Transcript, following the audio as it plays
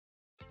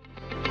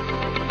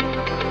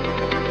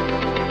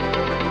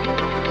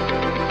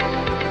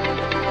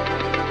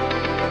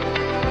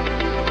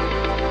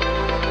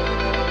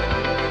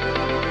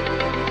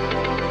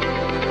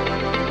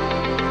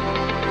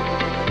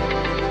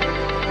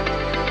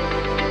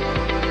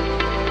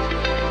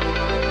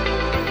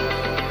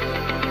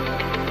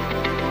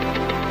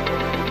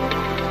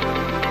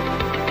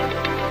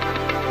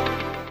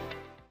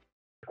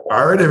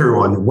All right,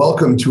 everyone.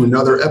 Welcome to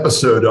another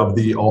episode of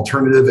the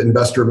Alternative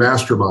Investor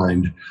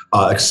Mastermind.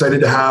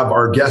 Excited to have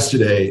our guest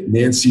today,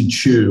 Nancy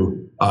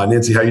Chu.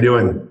 Nancy, how you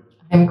doing?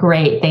 I'm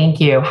great. Thank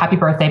you. Happy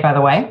birthday, by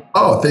the way.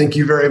 Oh, thank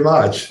you very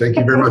much. Thank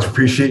you very much.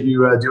 Appreciate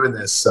you doing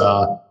this.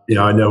 I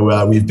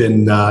know we've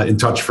been in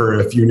touch for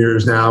a few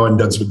years now and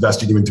done some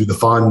investing even through the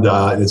fund.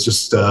 And it's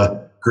just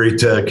great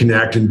to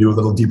connect and do a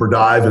little deeper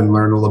dive and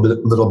learn a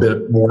little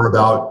bit more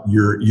about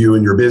you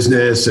and your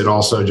business, and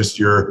also just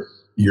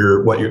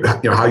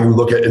how you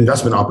look at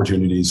investment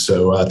opportunities.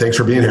 So thanks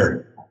for being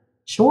here.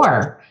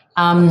 Sure.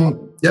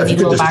 If you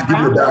could just give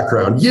your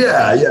background.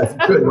 Yeah, if you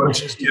could. Why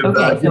don't you just give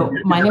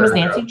my name is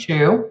Nancy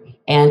Chu,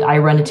 and I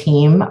run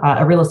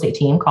a real estate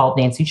team called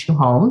Nancy Chu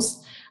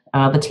Homes.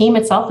 The team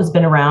itself has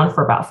been around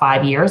for about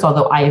 5 years,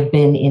 although I have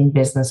been in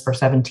business for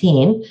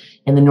 17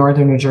 in the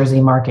northern New Jersey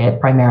market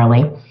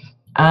primarily.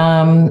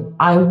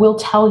 I will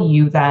tell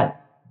you that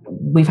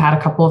we've had a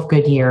couple of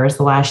good years.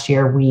 The last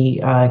year we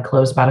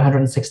closed about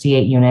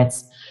 168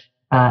 units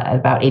at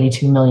about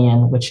 82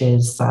 million, which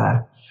is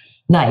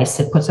nice.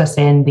 It puts us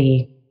in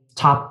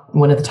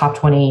one of the top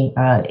 20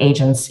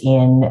 agents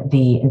in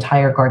the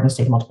entire Garden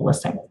State multiple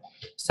listing.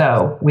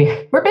 So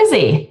we're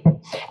busy.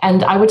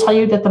 And I would tell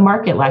you that the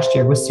market last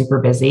year was super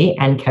busy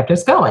and kept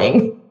us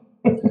going.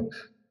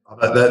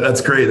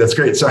 That's great. That's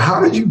great. So how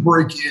did you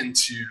break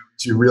into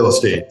real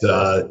estate?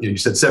 You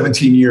said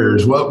 17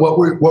 years. What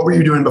were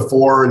you doing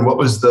before, and what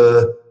was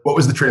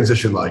the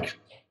transition like?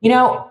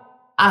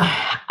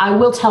 I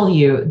will tell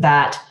you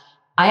that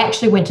I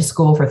actually went to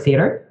school for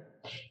theater,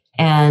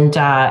 and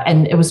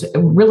it was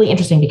really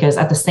interesting because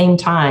at the same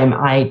time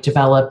I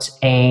developed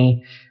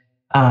a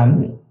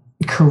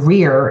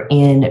career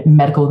in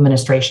medical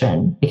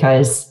administration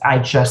because I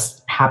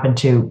just happened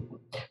to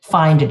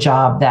find a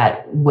job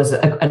that was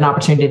an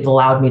opportunity that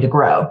allowed me to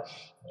grow.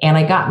 And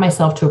I got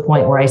myself to a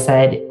point where I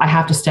said, I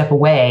have to step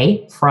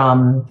away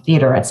from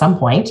theater at some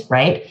point,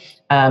 right?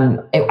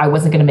 I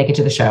wasn't going to make it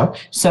to the show.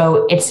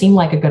 So it seemed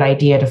like a good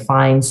idea to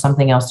find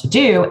something else to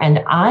do.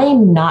 And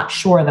I'm not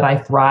sure that I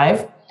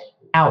thrive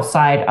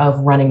outside of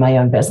running my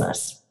own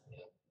business.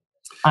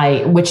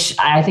 Which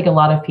I think a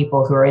lot of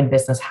people who are in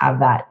business have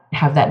that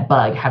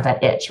bug, have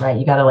that itch, right?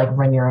 You got to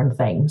run your own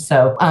thing.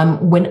 So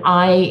when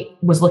I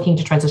was looking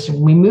to transition,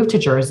 we moved to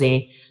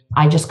Jersey.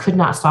 I just could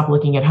not stop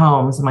looking at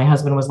homes. And my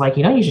husband was like,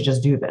 you should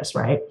just do this,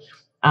 right?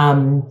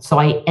 So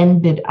I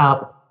ended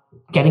up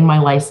getting my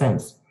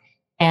license.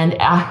 And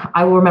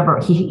I will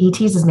remember, he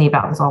teases me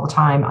about this all the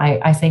time.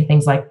 I say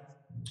things like,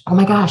 oh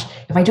my gosh,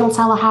 if I don't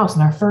sell a house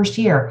in our first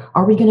year,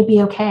 are we going to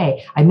be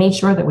okay? I made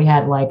sure that we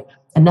had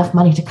enough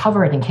money to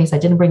cover it in case I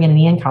didn't bring in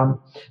any income.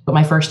 But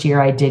my first year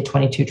I did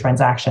 22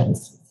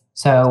 transactions.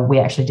 So we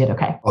actually did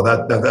okay. Oh,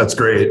 that's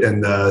great.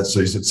 And so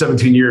you said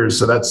 17 years.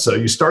 So that's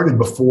you started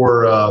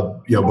before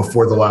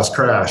the last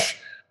crash.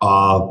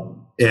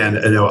 And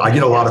I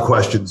get a lot of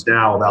questions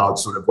now about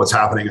sort of what's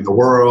happening in the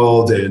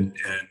world and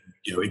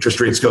interest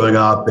rates going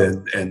up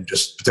and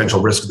just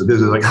potential risk of the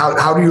business.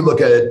 How do you look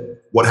at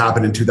what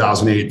happened in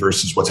 2008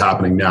 versus what's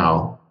happening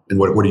now, and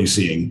what are you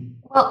seeing?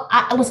 Well,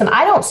 listen,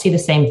 I don't see the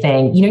same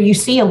thing. You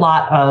see a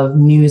lot of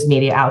news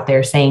media out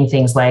there saying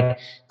things like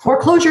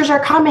foreclosures are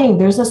coming.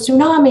 There's a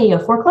tsunami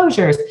of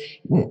foreclosures.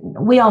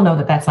 We all know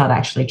that that's not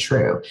actually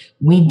true.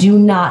 We do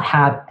not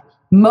have,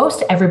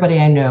 most everybody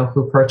I know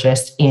who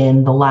purchased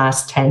in the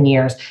last 10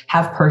 years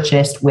have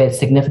purchased with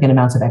significant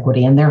amounts of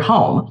equity in their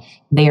home.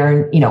 They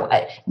are,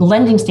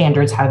 lending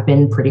standards have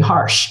been pretty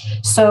harsh.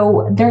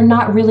 So they're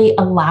not really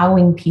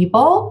allowing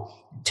people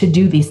to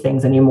do these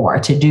things anymore,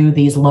 to do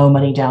these low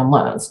money down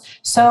loans.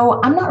 So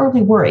I'm not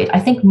really worried. I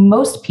think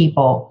most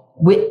people,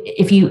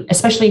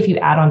 especially if you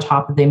add on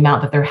top of the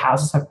amount that their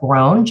houses have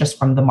grown just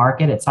from the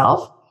market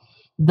itself,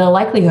 the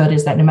likelihood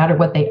is that no matter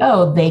what they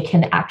owe, they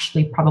can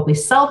actually probably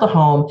sell the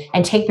home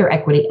and take their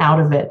equity out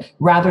of it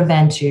rather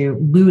than to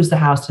lose the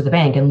house to the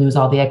bank and lose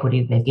all the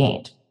equity that they've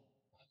gained.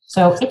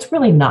 So it's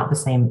really not the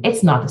same.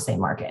 It's not the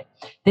same market.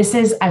 This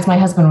is, as my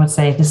husband would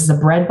say, this is a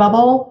bread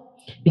bubble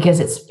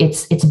because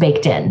it's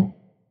baked in.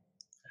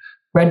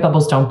 Bread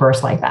bubbles don't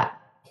burst like that.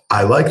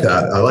 I like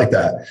that.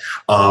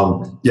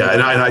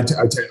 And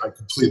I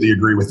completely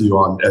agree with you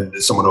on, and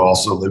as someone who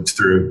also lived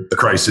through the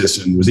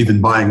crisis and was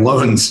even buying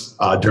loans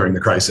during the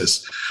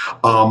crisis.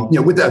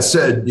 With that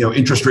said,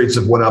 interest rates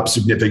have went up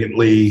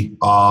significantly,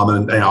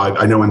 and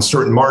I know in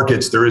certain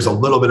markets there is a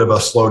little bit of a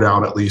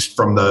slowdown, at least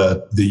from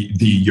the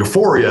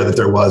euphoria that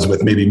there was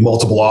with maybe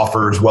multiple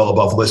offers well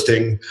above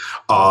listing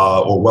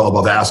or well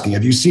above asking.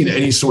 Have you seen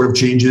any sort of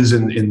changes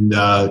in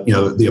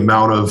the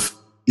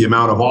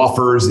amount of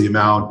offers, the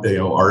amount,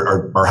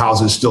 are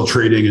houses still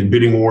trading in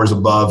bidding wars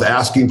above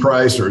asking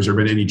price, or has there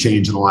been any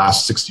change in the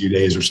last 60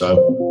 days or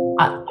so?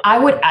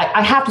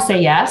 I have to say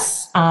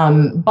yes,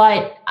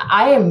 but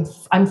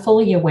I'm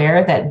fully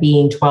aware that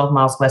being 12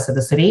 miles west of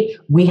the city,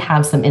 we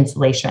have some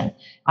insulation.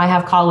 I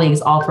have colleagues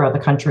all throughout the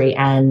country,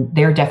 and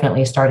they're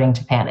definitely starting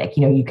to panic.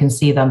 You can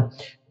see them.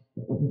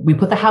 We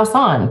put the house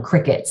on,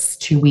 crickets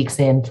 2 weeks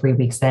in, 3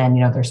 weeks in.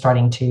 They're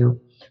starting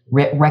to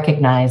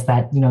recognize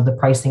that, the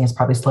pricing has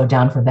probably slowed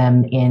down for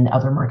them in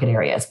other market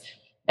areas,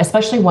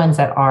 especially ones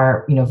that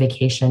are,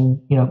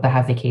 vacation, that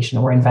have vacation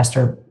or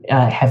investor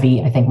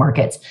heavy, I think,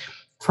 markets.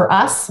 For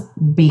us,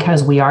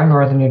 because we are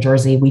Northern New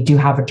Jersey, we do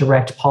have a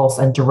direct pulse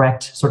and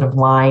direct sort of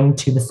line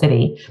to the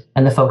city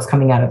and the folks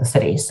coming out of the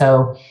city.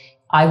 So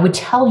I would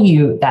tell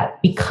you that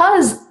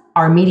because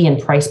our median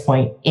price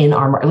point in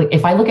our, like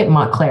if I look at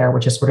Montclair,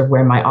 which is sort of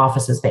where my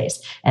office is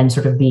based and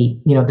sort of the,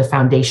 the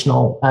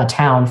foundational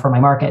town for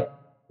my market,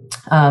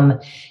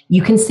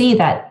 you can see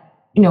that,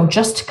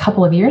 just a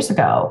couple of years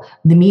ago,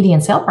 the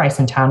median sale price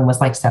in town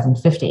was like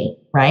 $750,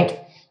 right?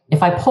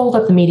 If I pulled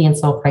up the median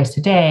sale price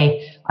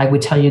today, I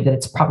would tell you that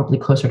it's probably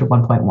closer to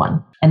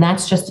 1.1. And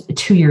that's just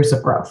 2 years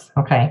of growth.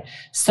 Okay.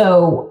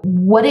 So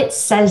what it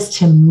says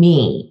to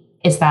me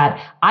is that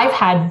I've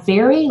had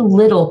very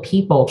little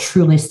people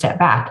truly step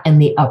back in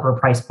the upper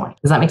price point.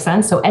 Does that make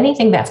sense? So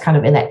anything that's kind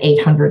of in that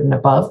 800 and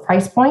above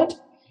price point,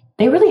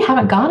 they really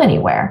haven't gone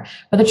anywhere.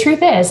 But the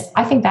truth is,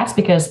 I think that's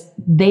because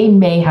they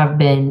may have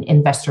been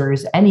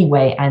investors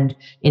anyway, and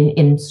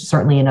in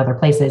certainly in other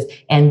places,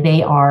 and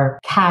they are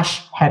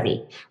cash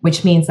heavy,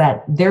 which means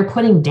that they're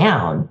putting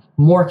down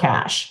more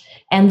cash.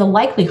 And the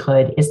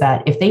likelihood is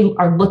that if they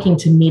are looking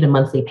to meet a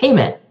monthly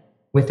payment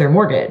with their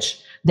mortgage,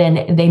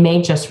 then they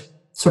may just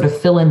sort of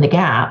fill in the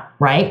gap,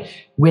 right,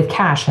 with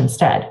cash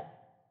instead.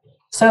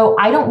 So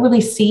I don't really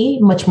see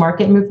much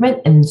market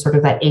movement in sort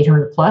of that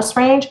 800 plus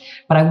range,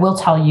 but I will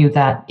tell you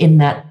that in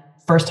that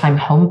first-time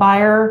home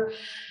buyer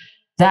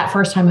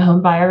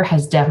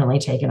has definitely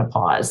taken a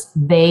pause.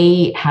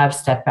 They have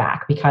stepped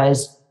back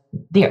because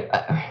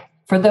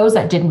for those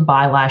that didn't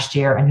buy last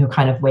year and who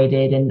kind of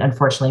waited and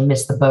unfortunately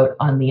missed the boat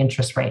on the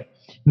interest rate,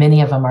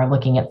 many of them are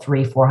looking at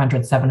 $300,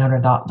 $400,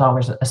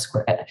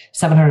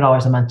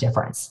 $700 a month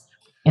difference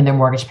in their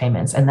mortgage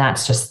payments, and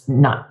that's just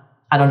not.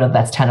 I don't know if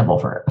that's tenable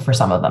for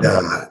some of them.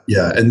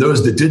 Yeah. And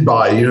those that did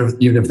buy,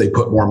 even if they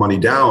put more money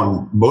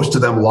down, most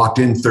of them locked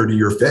in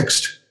 30-year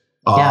fixed.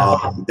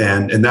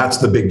 And that's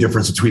the big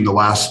difference between the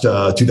last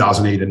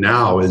 2008 and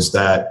now is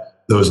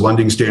that those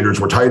lending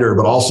standards were tighter,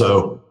 but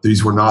also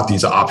these were not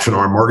these option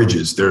arm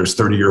mortgages. There's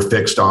 30-year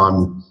fixed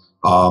on,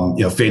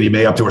 Fannie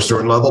Mae up to a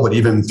certain level, but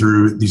even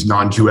through these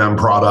non-QM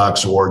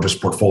products or just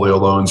portfolio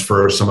loans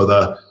for some of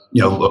the,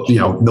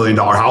 $1 million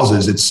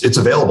houses, it's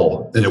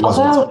available. And it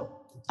wasn't.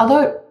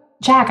 Although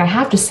Jack, I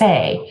have to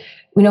say,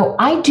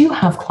 I do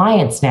have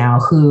clients now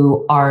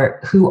who are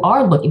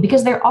looking,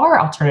 because there are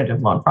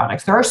alternative loan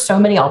products. There are so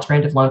many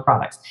alternative loan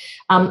products.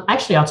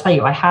 Actually, I'll tell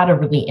you, I had a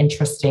really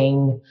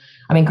interesting,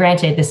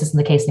 granted, this isn't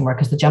the case anymore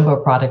because the jumbo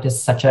product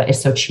is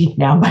so cheap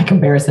now by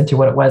comparison to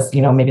what it was,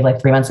 maybe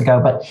like 3 months ago.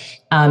 But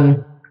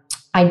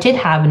I did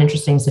have an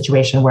interesting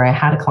situation where I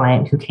had a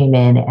client who came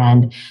in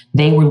and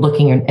they were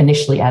looking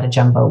initially at a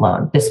jumbo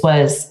loan. This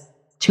was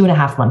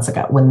 2.5 months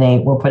ago when they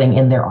were putting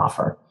in their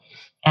offer.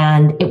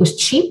 And it was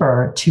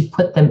cheaper to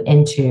put them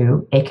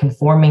into a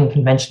conforming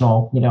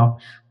conventional,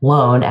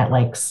 loan at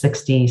like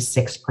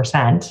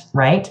 66%,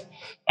 right?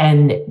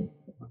 And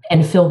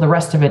fill the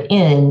rest of it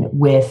in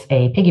with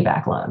a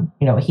piggyback loan,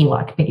 a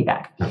HELOC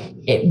piggyback.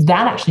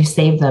 That actually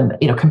saved them,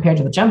 compared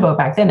to the jumbo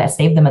back then, that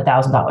saved them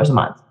 $1,000 a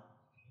month.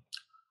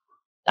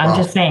 I'm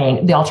just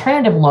saying the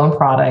alternative loan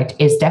product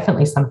is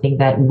definitely something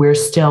that we're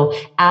still,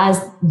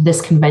 as this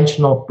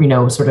conventional,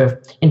 sort of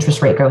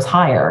interest rate goes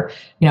higher,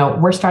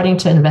 we're starting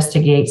to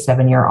investigate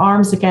 7-year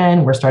ARMs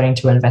again. We're starting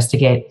to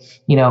investigate,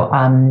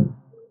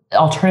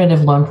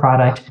 alternative loan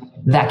product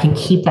that can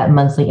keep that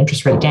monthly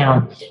interest rate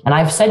down. And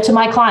I've said to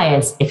my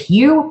clients, if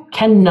you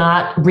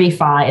cannot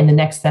refi in the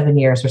next 7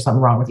 years, there's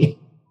something wrong with you.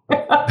 You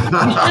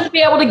should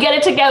be able to get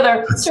it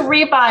together to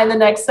refi in the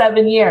next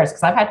 7 years.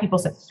 Because I've had people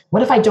say,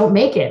 what if I don't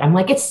make it? I'm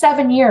like, it's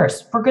 7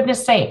 years, for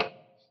goodness sake.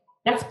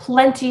 That's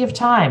plenty of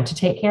time to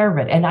take care of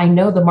it. And I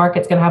know the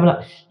market's going to have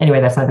enough. Anyway,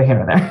 that's neither here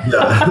nor there.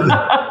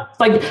 Yeah.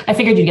 Like, I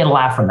figured you'd get a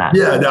laugh from that.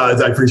 Yeah, no,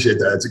 I appreciate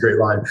that. It's a great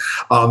line.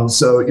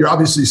 So you're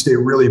obviously stay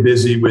really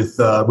busy with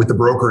the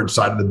brokerage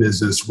side of the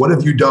business. What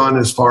have you done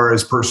as far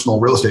as personal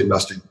real estate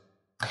investing?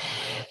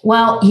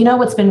 Well,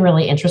 what's been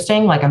really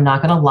interesting, like, I'm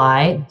not going to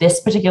lie, this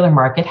particular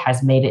market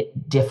has made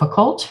it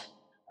difficult.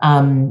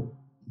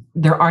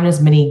 There aren't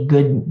as many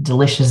good,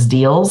 delicious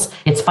deals.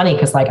 It's funny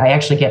because I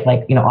actually get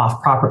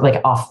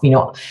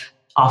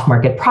off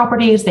market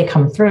properties. They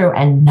come through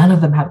and none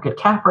of them have good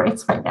cap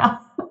rates right now.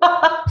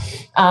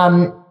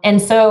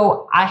 And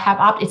so I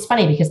have it's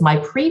funny because my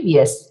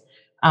previous,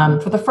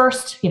 for the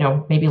first,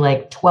 maybe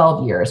like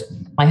 12 years,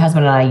 my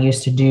husband and I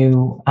used to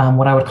do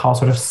what I would call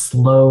sort of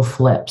slow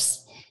flips.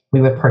 We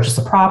would purchase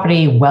a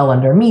property well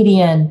under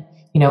median,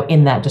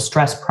 in that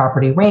distressed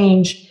property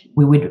range.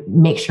 We would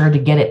make sure to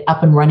get it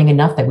up and running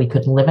enough that we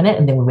could live in it.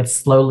 And then we would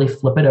slowly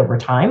flip it over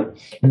time.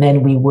 And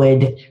then we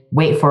would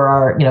wait for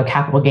our,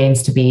 capital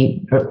gains to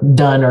be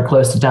done or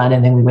close to done.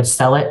 And then we would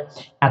sell it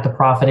at the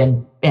profit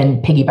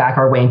and piggyback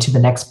our way into the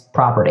next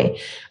property.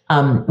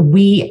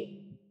 We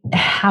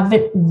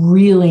haven't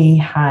really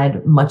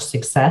had much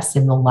success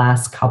in the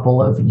last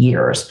couple of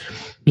years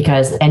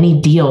because any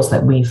deals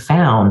that we've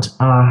found,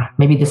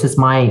 maybe this is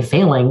my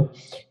failing,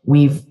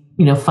 we've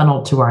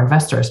funneled to our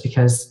investors,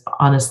 because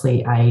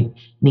honestly, I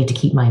need to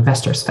keep my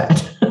investors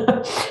fed.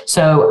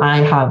 So I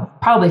have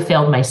probably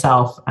failed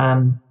myself,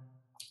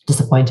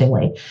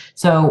 disappointingly.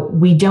 So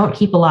we don't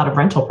keep a lot of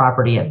rental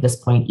property at this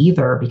point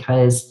either,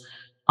 because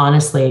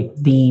honestly,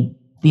 the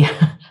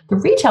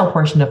retail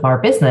portion of our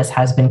business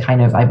has been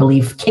kind of, I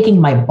believe,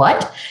 kicking my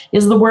butt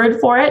is the word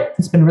for it.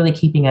 It's been really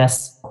keeping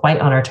us quite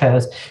on our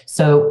toes.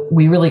 So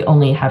we really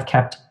only have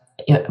kept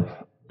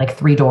like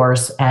 3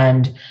 doors.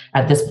 And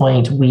at this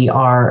point, we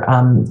are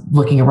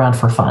looking around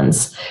for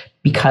funds,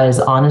 because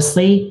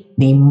honestly,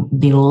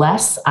 the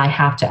less I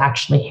have to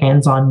actually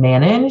hands-on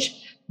manage,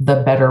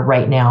 the better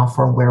right now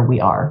for where we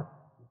are.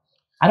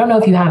 I don't know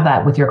if you have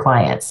that with your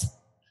clients.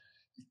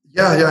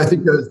 Yeah, I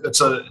think that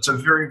it's a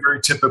very, very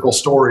typical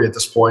story at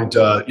this point.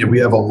 We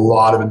have a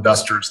lot of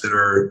investors that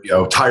are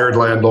tired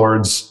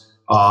landlords,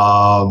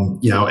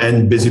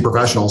 and busy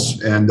professionals,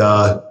 and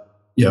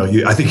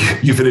I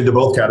think you fit into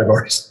both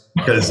categories.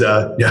 Because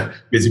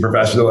busy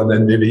professional, and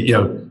then maybe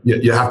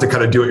you have to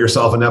kind of do it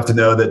yourself enough to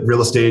know that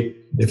real estate,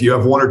 if you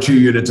have 1 or 2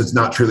 units, it's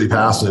not truly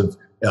passive.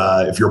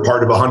 If you're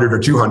part of 100 or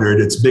 200,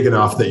 it's big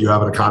enough that you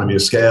have an economy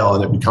of scale,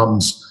 and it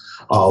becomes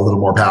a little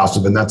more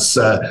passive. And that's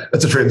a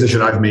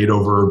transition I've made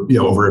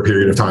over a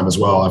period of time as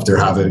well. After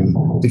having,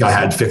 I think I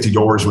had 50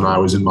 doors when I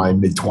was in my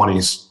mid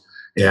 20s,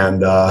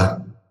 and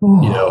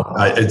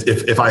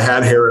if I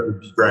had hair, it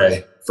would be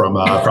gray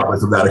probably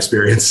from that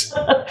experience.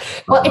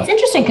 Well, it's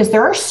interesting because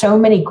there are so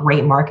many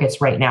great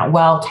markets right now.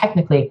 Well,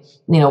 technically,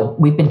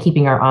 we've been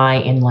keeping our eye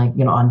in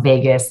on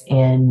Vegas,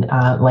 in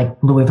like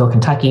Louisville,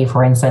 Kentucky,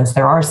 for instance.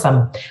 There are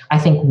some, I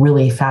think,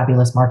 really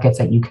fabulous markets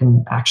that you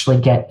can actually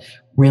get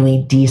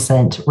really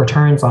decent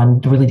returns on,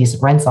 really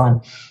decent rents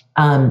on.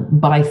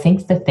 But I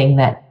think the thing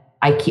that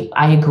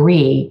I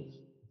agree,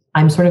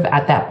 I'm sort of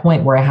at that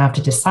point where I have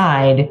to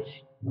decide,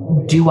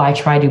 do I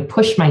try to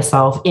push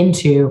myself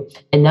into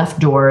enough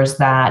doors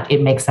that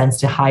it makes sense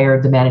to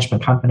hire the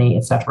management company,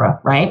 et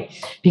cetera, right?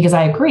 Because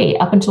I agree,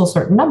 up until a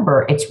certain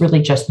number, it's really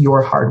just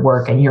your hard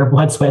work and your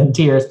blood, sweat, and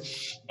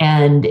tears.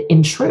 And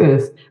in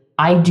truth,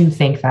 I do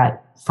think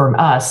that for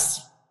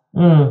us,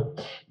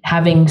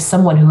 having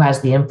someone who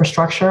has the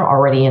infrastructure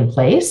already in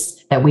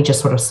place that we just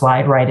sort of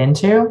slide right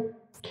into,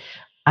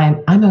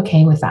 I'm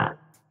okay with that.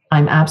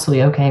 I'm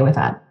absolutely okay with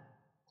that.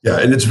 Yeah,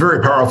 and it's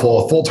very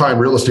powerful. A full-time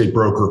real estate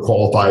broker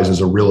qualifies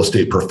as a real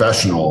estate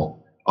professional.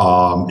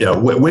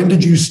 When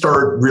did you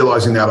start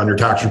realizing that on your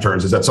tax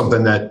returns? Is that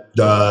something that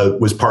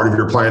was part of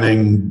your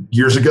planning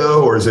years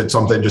ago, or is it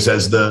something just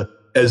as the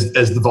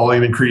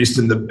volume increased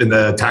and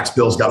the tax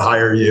bills got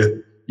higher,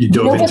 you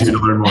dove into to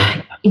learn more?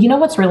 You know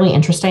what's really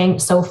interesting?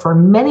 So for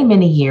many,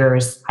 many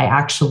years, I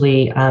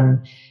actually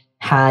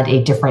had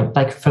a different,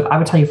 I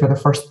would tell you, for the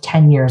first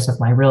 10 years of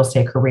my real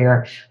estate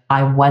career,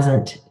 I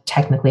wasn't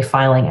technically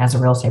filing as a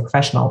real estate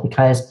professional,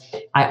 because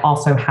I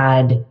also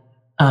had,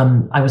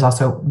 I was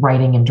also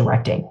writing and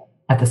directing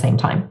at the same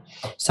time.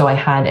 So I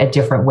had a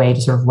different way to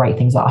sort of write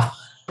things off.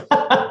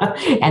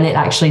 And it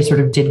actually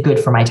sort of did good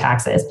for my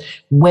taxes.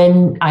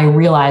 When I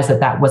realized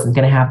that wasn't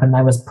going to happen,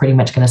 I was pretty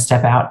much going to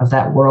step out of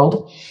that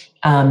world.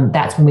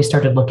 That's when we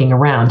started looking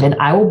around. And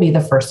I will be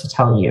the first to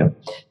tell you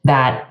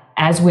that,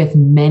 as with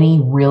many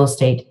real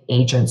estate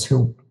agents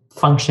who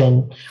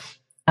function,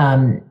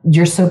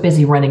 you're so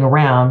busy running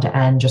around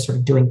and just sort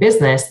of doing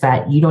business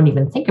that you don't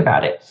even think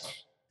about it.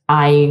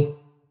 I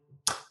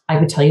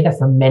would tell you that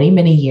for many,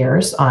 many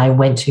years, I've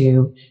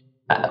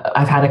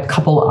had a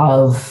couple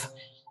of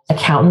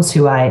accountants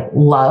who I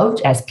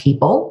loved as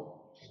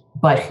people,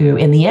 but who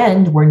in the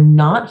end were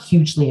not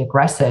hugely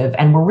aggressive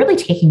and were really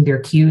taking their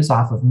cues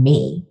off of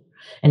me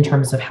in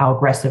terms of how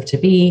aggressive to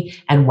be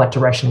and what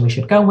direction we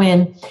should go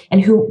in,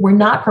 and who were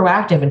not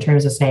proactive in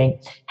terms of saying,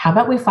 how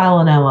about we file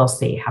an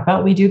LLC? How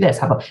about we do this?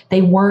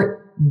 They weren't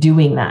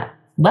doing that.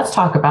 Let's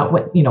talk about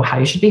how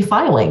you should be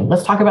filing.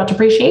 Let's talk about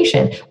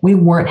depreciation. We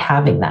weren't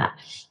having that.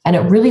 And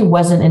it really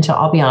wasn't until,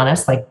 I'll be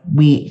honest,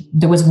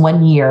 there was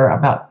 1 year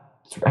about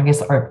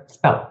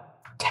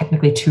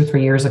technically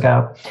 2-3 years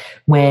ago,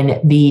 when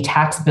the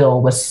tax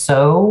bill was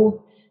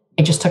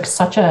it just took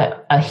such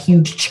a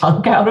huge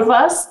chunk out of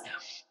us,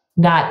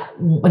 that,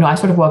 I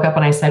sort of woke up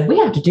and I said, we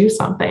have to do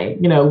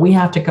something. We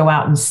have to go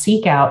out and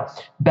seek out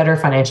better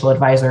financial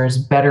advisors,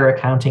 better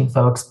accounting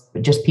folks,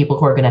 just people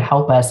who are going to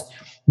help us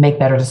make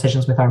better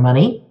decisions with our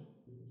money.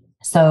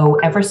 So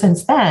ever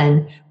since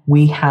then,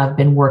 we have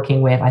been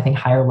working with, I think,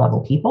 higher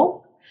level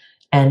people.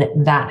 And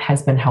that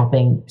has been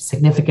helping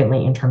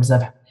significantly in terms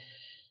of,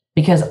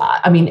 because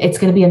it's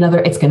going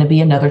to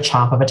be another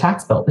chop of a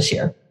tax bill this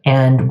year.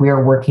 And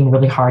we're working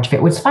really hard to fit.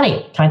 It was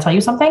funny. Can I tell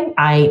you something?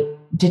 I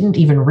didn't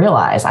even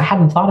realize, I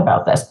hadn't thought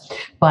about this,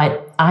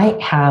 but I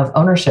have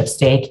ownership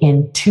stake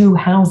in 2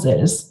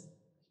 houses,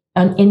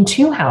 and in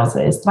 2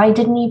 houses that I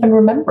didn't even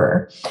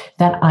remember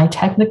that I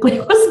technically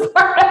was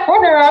part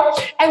owner of,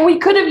 and we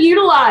could have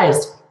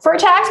utilized for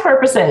tax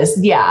purposes.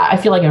 Yeah, I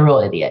feel like a real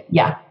idiot.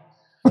 Yeah.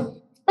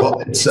 Well,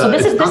 is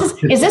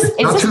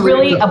this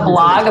really a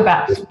blog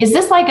about, is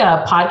this like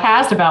a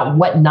podcast about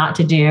what not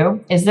to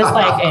do? Is this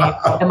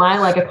am I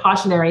like a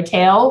cautionary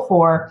tale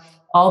for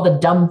all the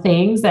dumb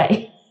things that.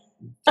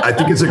 I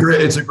think it's a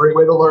great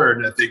way to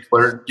learn. I think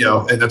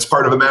and that's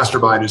part of a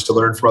mastermind, is to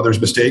learn from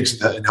others' mistakes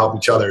and help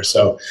each other.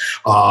 So,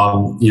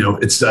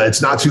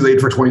 it's not too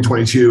late for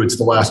 2022. It's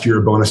the last year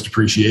of bonus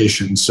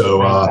depreciation.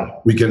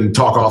 So we can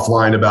talk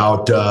offline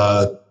about,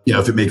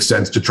 if it makes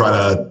sense to try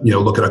to,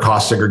 look at a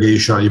cost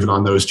segregation even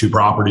on those two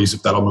properties,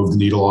 if that'll move the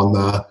needle on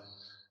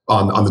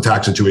the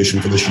tax situation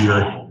for this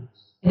year.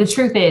 The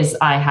truth is,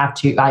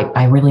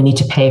 I really need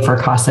to pay for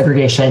cost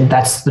segregation.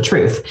 That's the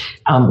truth.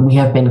 We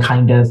have been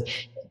kind of,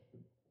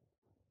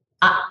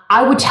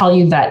 I would tell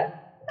you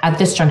that at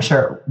this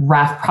juncture,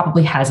 RAF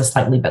probably has a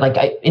slightly, but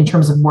in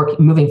terms of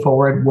moving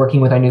forward, working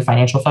with our new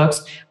financial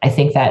folks, I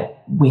think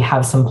that we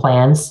have some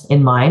plans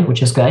in mind,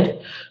 which is good.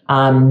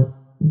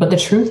 But the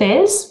truth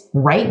is,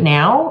 right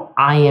now,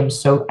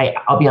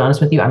 I'll be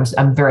honest with you,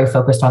 I'm very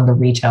focused on the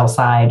retail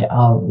side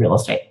of real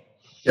estate.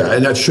 Yeah,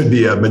 and that should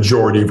be a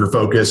majority of your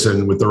focus.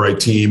 And with the right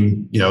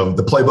team,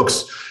 the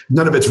playbooks,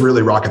 none of it's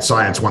really rocket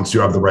science once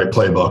you have the right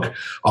playbook.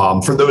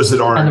 For those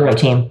that aren't the right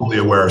team. Fully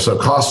aware, so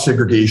cost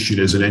segregation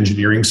is an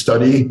engineering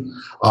study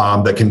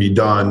that can be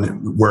done,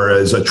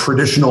 whereas a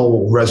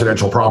traditional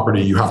residential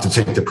property, you have to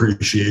take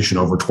depreciation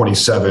over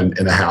 27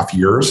 and a half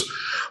years.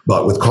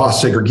 But with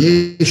cost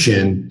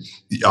segregation,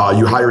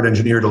 you hire an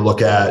engineer to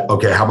look at,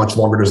 okay, how much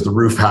longer does the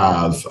roof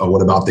have?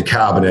 What about the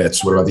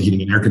cabinets? What about the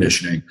heating and air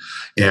conditioning?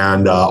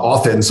 And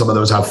often some of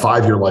those have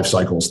 5-year life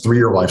cycles,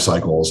 3-year life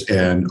cycles.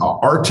 And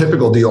our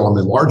typical deal on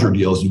the larger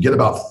deals, you get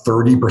about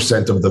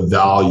 30% of the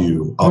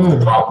value of the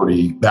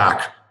property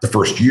back the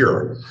first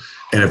year.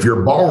 And if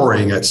you're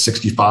borrowing at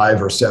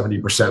 65 or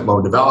 70%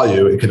 loan to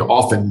value, it can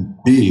often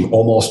be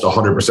almost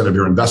 100% of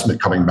your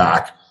investment coming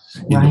back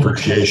in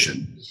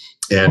depreciation.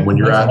 And when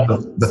you're at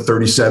the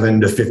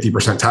 37 to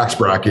 50% tax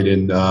bracket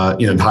in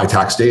high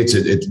tax states,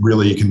 it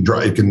really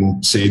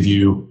can save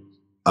you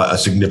a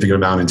significant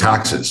amount in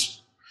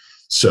taxes.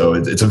 So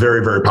it's a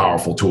very, very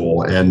powerful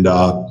tool. And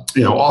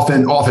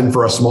often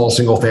for a small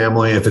single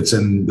family, if it's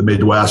in the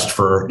Midwest, if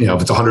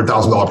it's a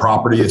 $100,000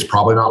 property, it's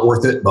probably not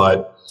worth it.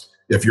 But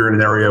if you're in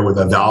an area where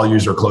the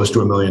values are close to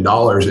 $1 million,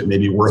 it may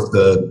be worth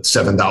the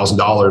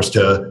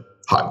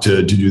 $7,000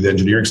 to do the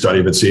engineering study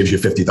if it saves you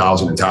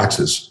 $50,000 in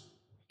taxes.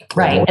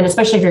 Right. And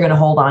especially if you're going to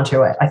hold on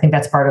to it. I think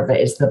that's part of it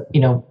is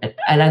and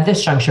at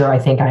this juncture, I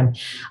think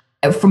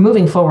for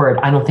moving forward,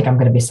 I don't think I'm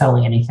going to be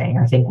selling anything.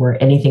 I think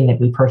anything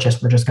that we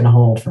purchase, we're just going to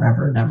hold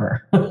forever and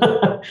ever.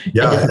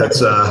 Yeah.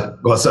 That's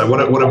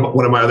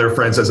one of my other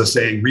friends has a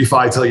saying,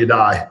 refi till you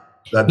die.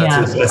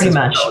 That's pretty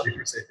much.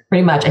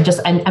 Pretty much.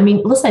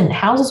 Listen,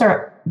 houses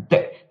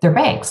they're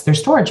banks, they're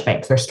storage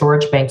banks, they're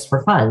storage banks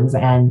for funds.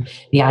 And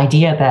the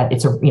idea that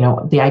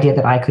the idea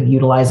that I could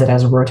utilize it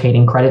as a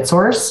rotating credit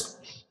source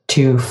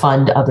to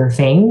fund other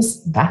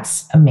things,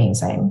 that's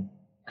amazing.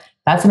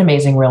 That's an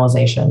amazing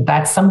realization.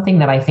 That's something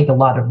that I think a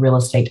lot of real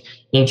estate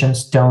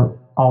agents don't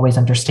always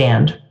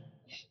understand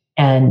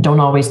and don't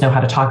always know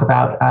how to talk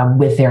about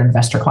with their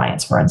investor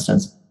clients, for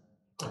instance.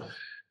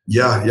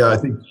 Yeah. I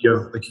think,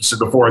 like you said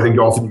before, I think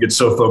often you get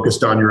so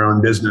focused on your own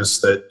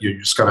business that you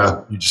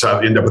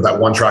end up with that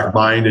one track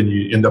mind and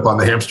you end up on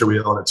the hamster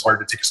wheel, and it's hard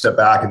to take a step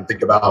back and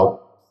think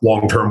about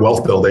long-term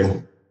wealth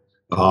building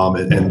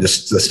and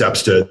just the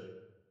steps to.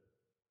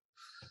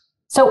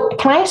 So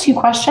can I ask you a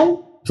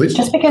question? Please.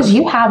 Just because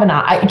you have an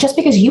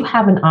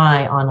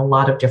eye on a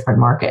lot of different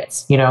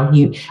markets,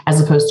 you, as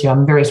opposed to,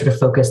 I'm very sort of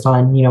focused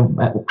on,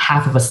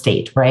 half of a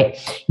state, right?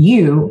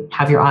 You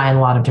have your eye on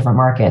a lot of different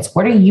markets.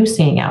 What are you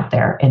seeing out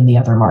there in the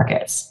other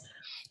markets?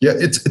 Yeah,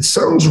 it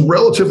sounds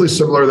relatively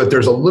similar, that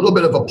there's a little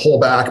bit of a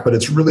pullback, but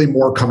it's really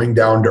more coming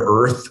down to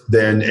earth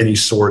than any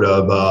sort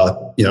of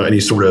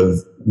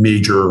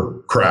major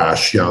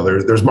crash.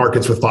 There's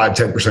markets with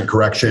 5-10%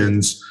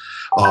 corrections.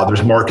 There's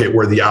a market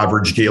where the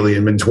average daily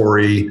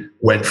inventory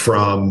went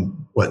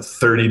from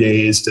 30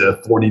 days to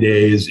 40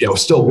 days,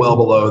 still well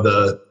below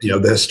the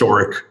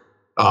historic.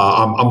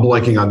 I'm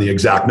blanking on the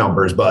exact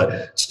numbers,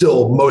 but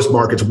still most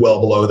markets well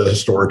below the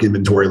historic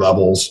inventory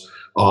levels.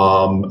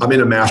 I'm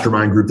in a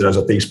mastermind group that has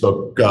a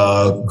Facebook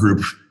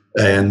group,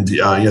 and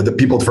the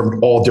people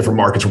from all different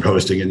markets were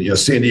posting, and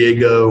San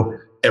Diego,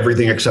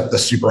 everything except the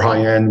super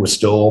high end was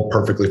still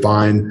perfectly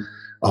fine.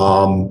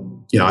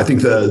 I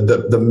think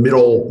the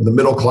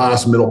middle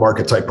class, middle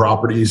market type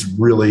properties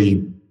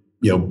really,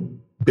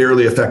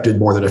 barely affected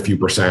more than a few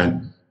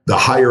percent. The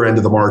higher end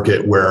of the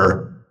market,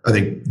 where I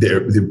think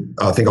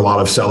a lot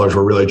of sellers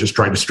were really just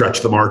trying to stretch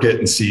the market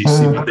and see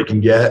what they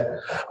can get.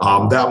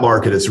 That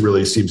market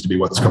really seems to be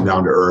what's come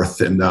down to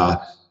earth. And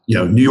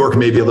New York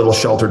may be a little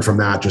sheltered from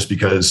that, just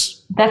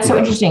because. That's so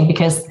interesting,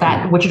 because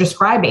what you're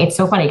describing, it's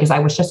so funny, because I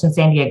was just in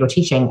San Diego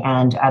teaching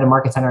and at a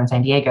market center in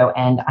San Diego.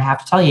 And I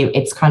have to tell you,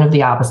 it's kind of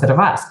the opposite of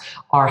us.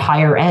 Our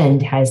higher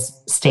end has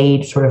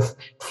stayed sort of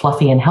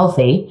fluffy and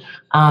healthy,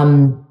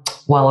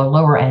 while our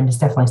lower end has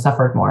definitely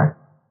suffered more.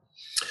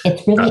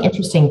 It's really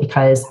interesting,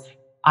 because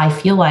I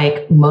feel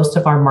like most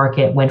of our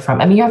market went from,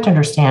 you have to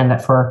understand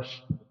that for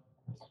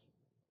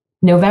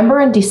November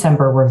and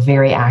December were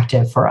very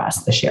active for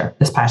us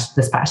this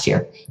past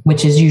year,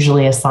 which is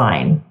usually a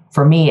sign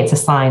for me, it's a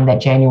sign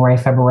that January,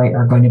 February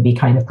are going to be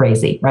kind of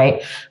crazy,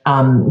 right?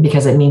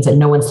 Because it means that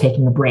no one's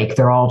taking a break.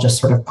 They're all just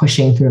sort of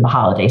pushing through the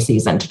holiday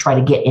season to try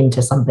to get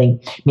into something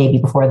maybe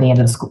before the end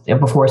of the school,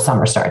 before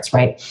summer starts,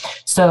 right?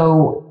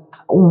 So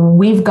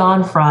we've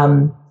gone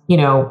from,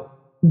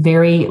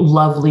 very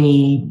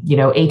lovely,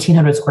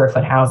 1,800 square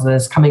foot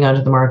houses coming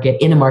onto the market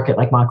in a market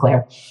like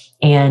Montclair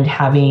and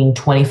having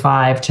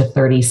 25 to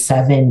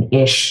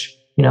 37-ish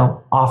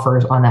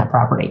offers on that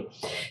property.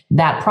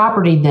 That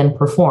property then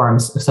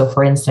performs. So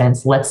for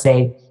instance, let's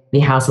say the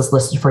house is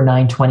listed for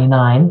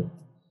 $929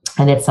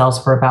 and it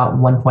sells for about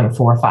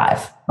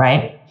 1.45,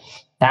 right?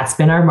 That's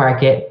been our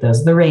market.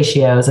 Those are the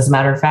ratios. As a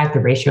matter of fact,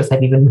 the ratios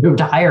have even moved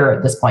higher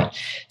at this point.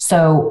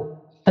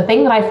 So the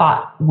thing that I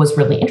thought was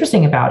really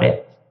interesting about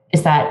it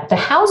is that the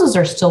houses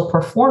are still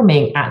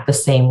performing at the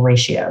same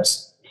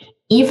ratios,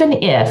 even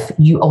if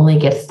you only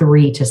get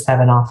 3 to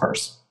 7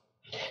 offers.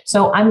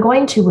 So I'm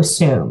going to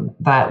assume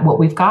that what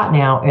we've got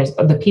now is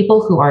the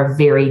people who are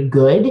very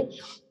good,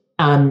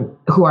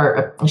 who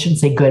are, I shouldn't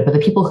say good, but the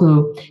people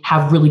who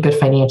have really good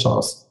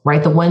financials,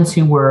 right? The ones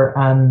who were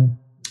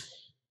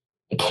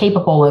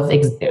capable of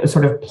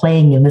sort of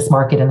playing in this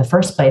market in the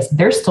first place,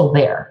 they're still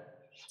there.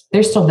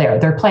 They're still there.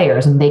 They're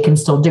players and they can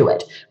still do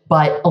it.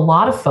 But a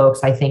lot of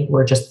folks, I think,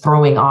 were just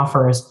throwing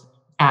offers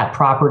at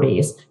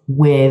properties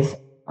with,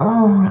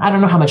 I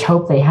don't know how much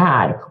hope they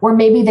had, or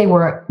maybe they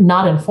were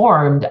not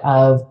informed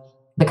of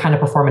the kind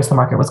of performance the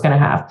market was going to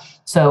have.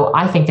 So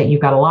I think that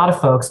you've got a lot of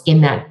folks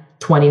in that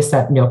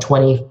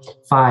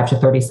 25 to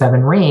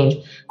 37 range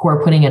who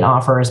are putting in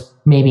offers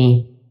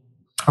maybe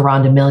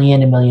around $1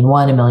 million, $1.1 million,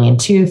 $1.2 million,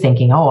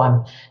 thinking,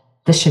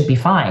 this should be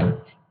fine.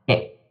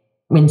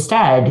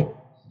 Instead,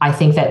 I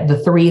think that the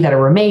 3 that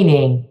are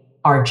remaining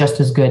are just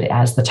as good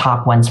as the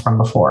top ones from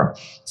before.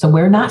 So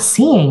we're not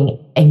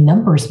seeing a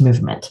numbers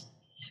movement.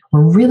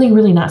 We're really,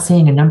 really not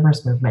seeing a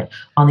numbers movement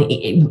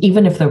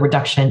even if the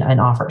reduction in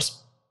offers.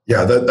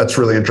 Yeah, that's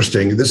really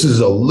interesting. This is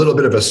a little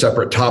bit of a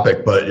separate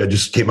topic, but it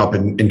just came up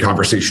in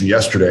conversation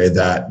yesterday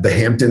that the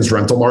Hamptons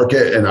rental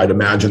market, and I'd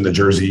imagine the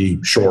Jersey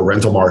Shore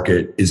rental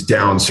market, is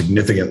down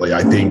significantly.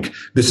 I think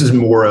this is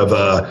more of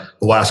the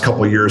last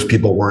couple of years,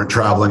 people weren't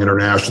traveling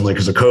internationally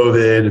because of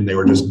COVID, and they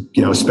were just,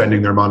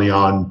 spending their money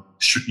on,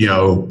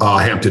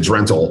 Hamptons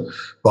rental.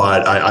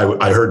 But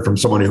I heard from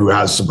someone who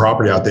has some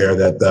property out there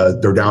that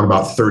they're down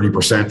about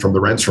 30% from the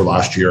rents for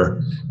last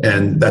year.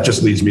 And that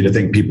just leads me to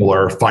think people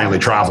are finally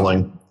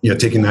traveling,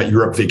 taking that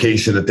Europe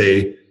vacation that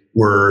they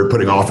were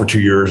putting off for 2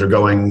 years, or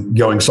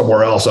going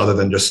somewhere else other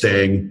than just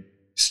staying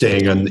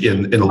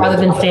in a rather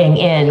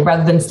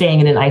than staying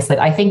in an isolate.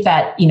 I think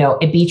that,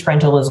 a beach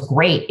rental is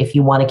great if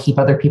you want to keep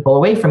other people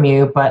away from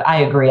you. But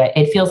I agree.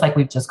 It feels like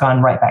we've just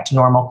gone right back to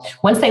normal.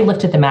 Once they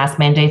lifted the mask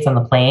mandates on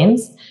the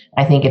planes,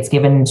 I think it's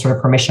given sort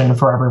of permission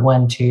for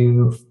everyone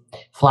to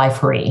fly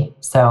free.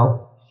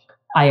 So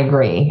I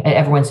agree.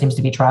 Everyone seems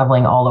to be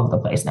traveling all over the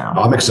place now.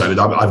 I'm excited.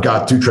 I've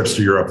got 2 trips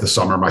to Europe this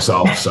summer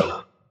myself.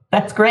 So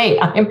that's great.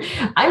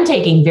 I'm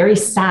taking very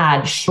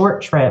sad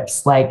short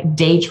trips, like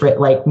day trip,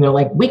 like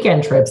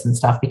weekend trips and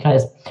stuff,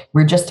 because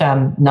we're just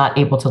not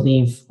able to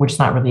leave. We're just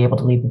not really able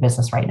to leave the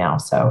business right now.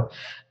 So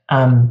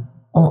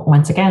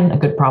once again, a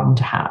good problem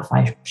to have.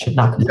 I should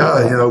not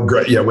complain. Yeah,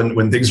 great. Yeah,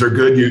 when things are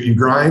good, you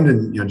grind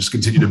and just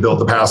continue to build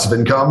the passive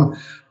income.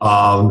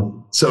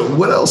 So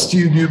what else do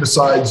you do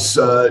besides,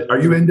 are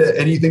you into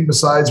anything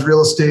besides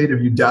real estate?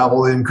 Have you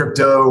dabbled in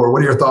crypto, or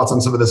what are your thoughts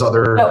on some of this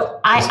other stuff?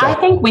 I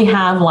think we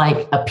have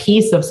like a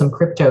piece of some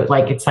crypto,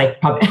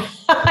 probably,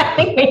 I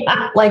think we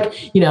have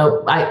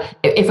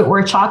if it were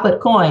a chocolate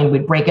coin,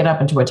 we'd break it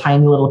up into a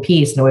tiny little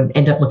piece and it would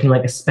end up looking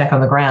like a speck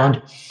on the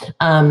ground.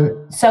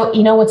 So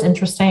what's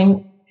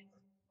interesting?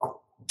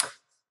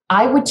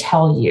 I would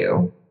tell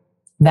you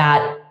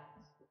that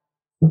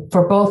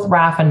for both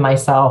Raph and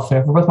myself,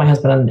 for both my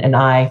husband and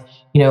I,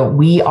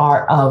 we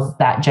are of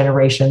that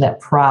generation that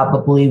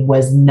probably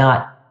was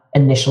not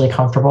initially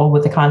comfortable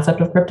with the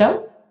concept of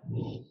crypto.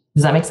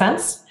 Does that make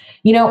sense?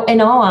 In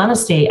all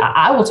honesty,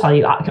 I will tell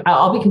you,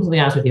 I'll be completely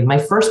honest with you. My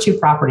first 2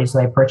 properties that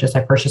I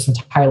purchased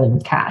entirely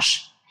with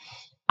cash.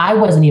 I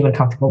wasn't even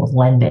comfortable with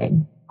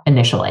lending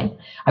initially.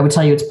 I would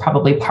tell you it's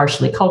probably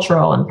partially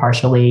cultural and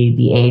partially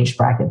the age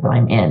bracket that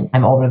I'm in.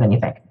 I'm older than you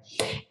think.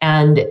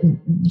 And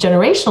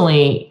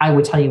generationally, I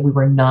would tell you we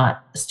were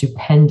not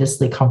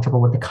stupendously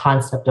comfortable with the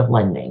concept of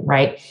lending,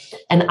 right?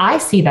 And I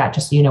see that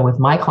just, with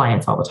my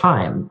clients all the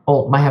time.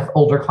 I have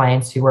older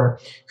clients who are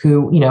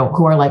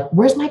like,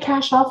 where's my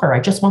cash offer? I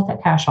just want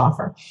that cash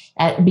offer.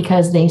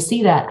 Because they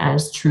see that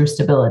as true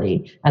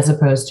stability, as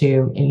opposed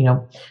to,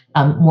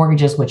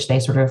 mortgages, which they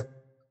sort of,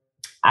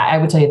 I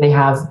would tell you, they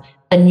have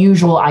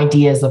unusual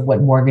ideas of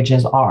what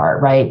mortgages are,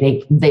 right?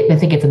 They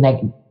think it's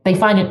they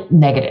find it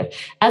negative,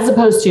 as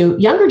opposed to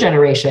younger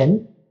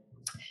generation.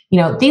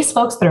 These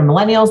folks that are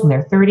millennials in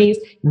their 30s,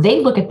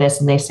 they look at this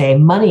and they say,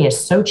 money is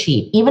so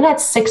cheap, even at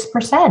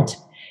 6%.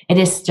 it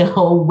is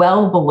still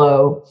well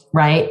below,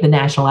 right, the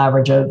national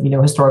average of,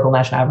 historical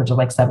national average of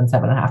like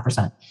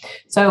 7.5%.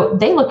 So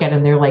they look at it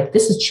and they're like,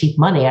 this is cheap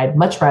money. I'd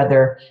much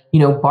rather,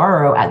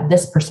 borrow at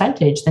this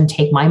percentage than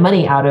take my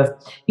money out of,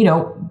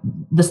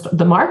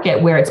 the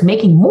market where it's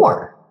making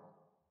more,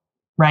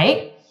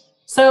 right?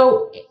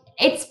 So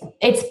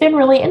it's been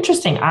really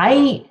interesting.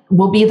 I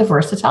will be the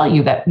first to tell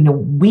you that,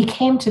 we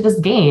came to this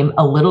game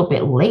a little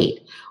bit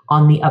late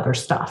on the other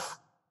stuff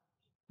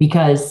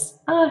because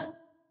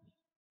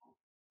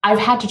I've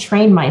had to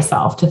train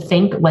myself to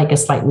think like a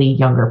slightly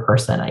younger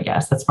person, I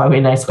guess. That's probably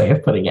a nice way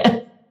of putting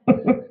it.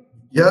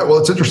 Yeah, well,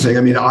 it's interesting.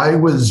 I mean, I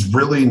was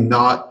really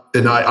not,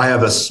 and I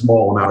have a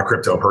small amount of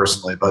crypto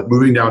personally, but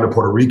moving down to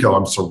Puerto Rico,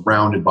 I'm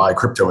surrounded by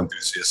crypto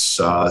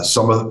enthusiasts,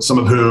 some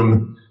of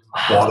whom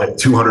bought at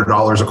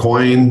 $200 a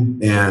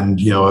coin and,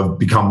 have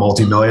become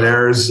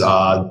multimillionaires.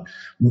 Some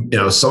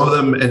of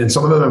them, and in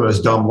some of them it was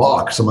dumb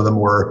luck. Some of them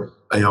were,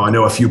 I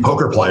know a few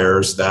poker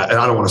players that, and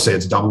I don't want to say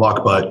it's dumb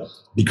luck, but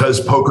because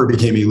poker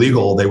became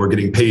illegal, they were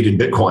getting paid in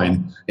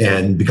Bitcoin.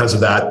 And because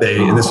of that,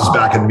 and this is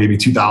back in maybe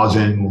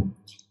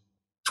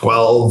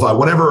 2012,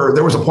 whenever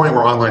there was a point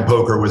where online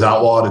poker was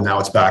outlawed and now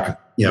it's back,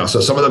 so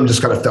some of them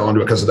just kind of fell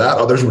into it because of that.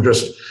 Others were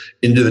just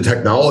into the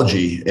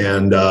technology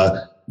and,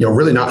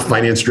 really not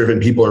finance-driven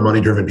people or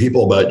money-driven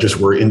people, but just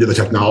were into the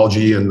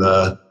technology and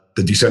the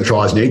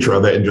decentralized nature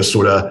of it and just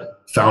sort of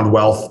found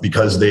wealth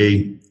because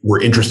they were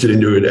interested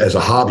into it as a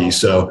hobby.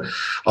 So,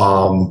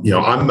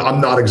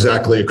 I'm not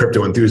exactly a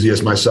crypto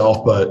enthusiast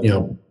myself, but,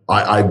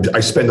 I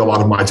spend a lot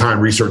of my time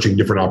researching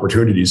different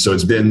opportunities. So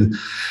it's been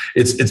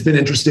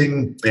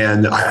interesting.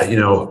 And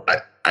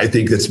I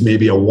think that's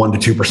maybe a 1%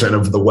 to 2%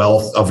 of the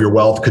wealth of your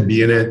wealth could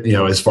be in it,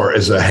 as far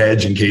as a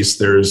hedge in case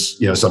there's,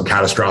 some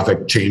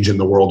catastrophic change in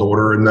the world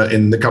order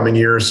in the coming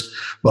years.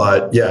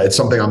 But yeah, it's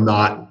something I'm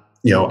not,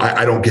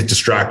 I don't get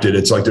distracted.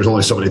 It's like, there's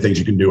only so many things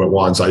you can do at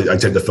once. I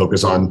tend to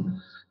focus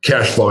on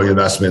cash flowing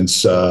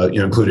investments,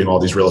 including all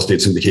these real estate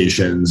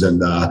syndications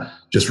and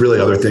just really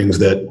other things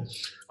that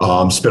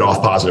spit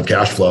off positive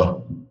cash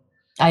flow.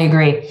 I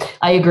agree.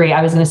 I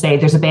was going to say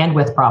there's a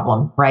bandwidth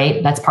problem,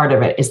 right? That's part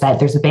of it, is that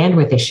there's a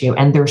bandwidth issue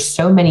and there's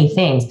so many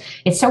things.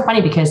 It's so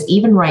funny because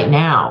even right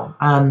now,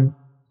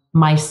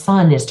 my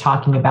son is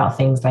talking about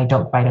things that I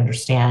don't quite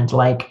understand.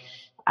 Like,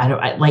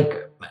 like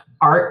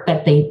art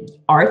that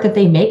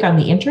they make on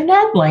the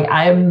internet. Like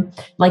I'm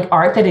like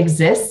art that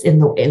exists in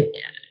the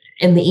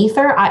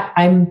ether.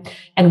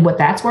 And what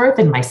that's worth.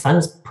 And my son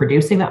is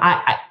producing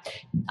that.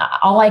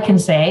 All I can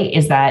say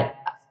is that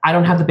I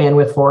don't have the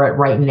bandwidth for it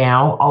right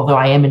now, although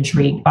I am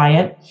intrigued by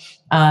it.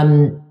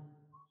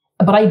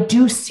 But I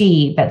do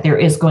see that there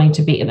is going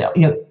to be,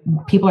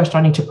 people are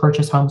starting to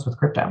purchase homes with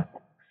crypto.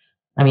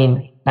 I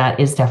mean, that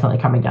is definitely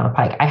coming down the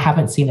pike. I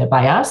haven't seen it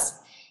by us,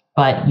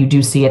 but you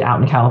do see it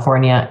out in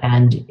California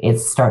and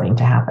it's starting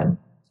to happen.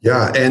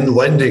 Yeah. And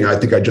lending, I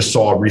think I just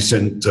saw a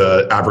recent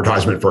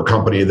advertisement for a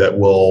company that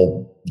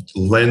will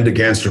lend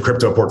against a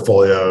crypto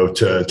portfolio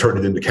to turn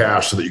it into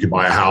cash so that you can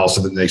buy a house,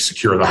 and then they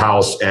secure the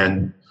house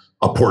and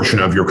a portion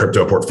of your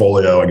crypto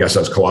portfolio, I guess,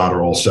 as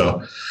collateral.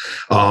 So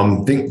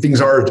things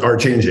are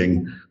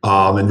changing,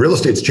 and real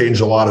estate's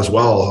changed a lot as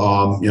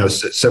well.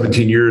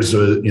 17 years,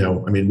 we've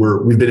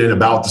been in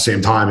about the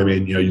same time. I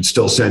mean, you'd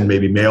still send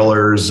maybe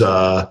mailers,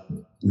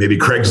 maybe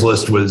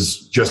Craigslist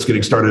was just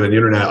getting started on the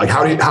internet. Like,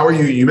 how are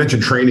you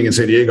mentioned training in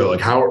San Diego.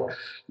 Like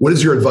what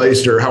is your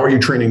advice, or how are you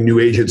training new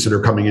agents that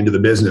are coming into the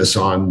business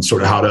on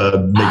sort of how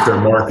to make their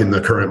mark in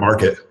the current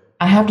market?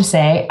 I have to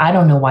say, I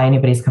don't know why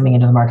anybody's coming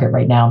into the market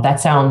right now. That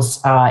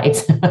sounds,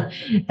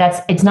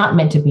 it's not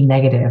meant to be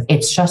negative.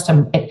 It's just,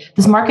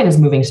 this market is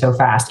moving so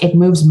fast. It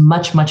moves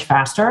much, much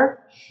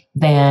faster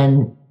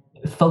than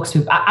folks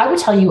I would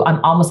tell you,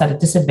 I'm almost at a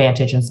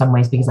disadvantage in some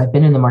ways because I've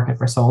been in the market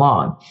for so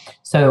long.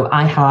 So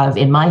I have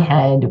in my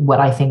head what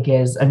I think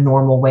is a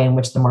normal way in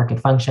which the market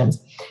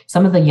functions.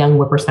 Some of the young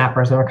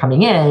whippersnappers that are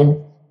coming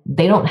in,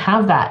 they don't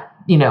have that.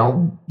 They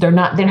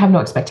have no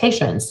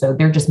expectations. So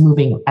they're just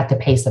moving at the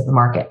pace of the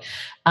market.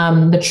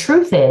 The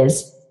truth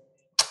is,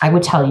 I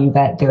would tell you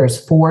that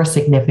there's 4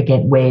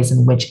 significant ways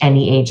in which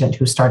any agent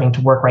who's starting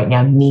to work right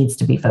now needs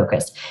to be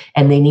focused.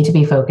 And they need to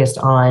be focused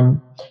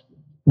on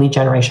lead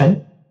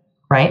generation,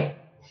 right?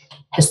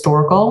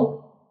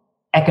 Historical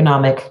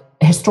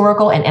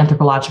and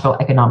anthropological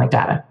economic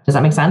data. Does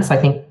that make sense? I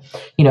think,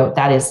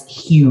 that is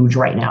huge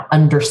right now.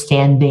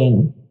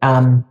 Understanding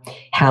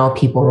how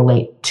people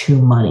relate to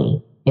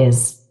money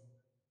is,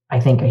 I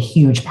think, a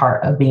huge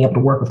part of being able to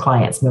work with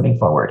clients moving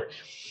forward.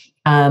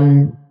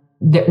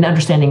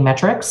 Understanding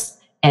metrics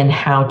and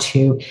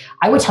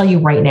I would tell you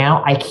right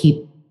now, I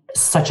keep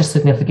such a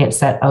significant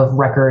set of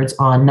records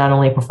on not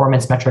only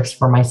performance metrics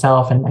for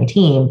myself and my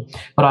team,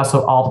 but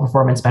also all the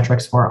performance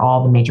metrics for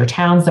all the major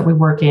towns that we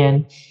work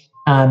in,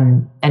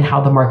 and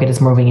how the market is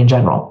moving in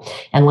general.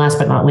 And last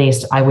but not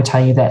least, I would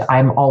tell you that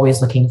I'm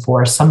always looking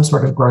for some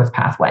sort of growth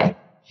pathway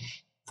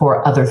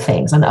for other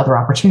things and other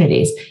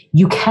opportunities.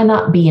 You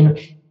cannot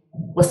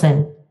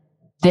listen,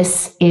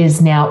 this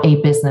is now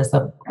a business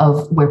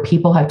of where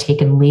people have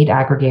taken lead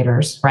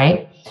aggregators,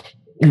 right?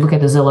 you look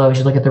at the Zillows,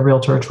 you look at the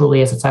Realtor,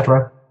 Trulius, et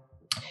cetera,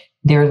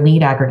 they're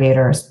lead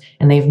aggregators,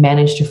 and they've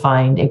managed to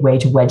find a way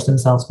to wedge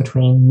themselves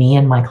between me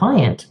and my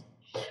client,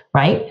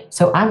 right?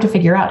 So I have to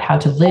figure out how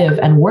to live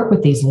and work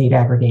with these lead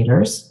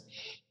aggregators.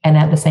 And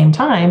at the same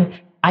time,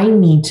 I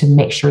need to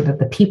make sure that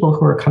the people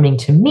who are coming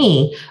to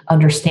me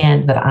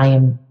understand that I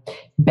am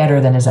better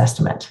than his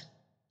estimate,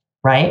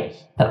 right?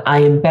 That I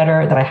am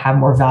better, that I have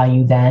more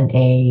value than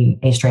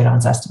a straight on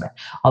Zestimate.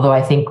 Although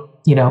I think,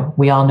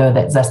 we all know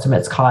that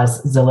Zestimates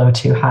cause Zillow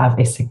to have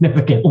a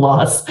significant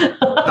loss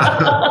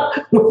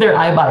with their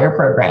iBuyer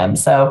program.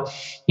 So,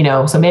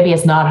 so maybe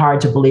it's not hard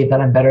to believe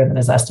that I'm better than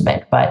his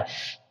estimate, but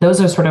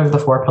those are sort of the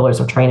 4 pillars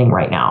of training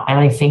right now. And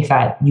I think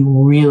that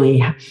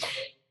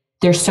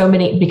there's so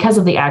many, because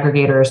of the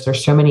aggregators,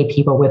 there's so many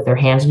people with their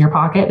hands in your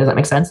pocket. Does that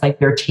make sense? Like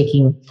they're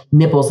taking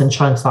nibbles and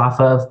chunks off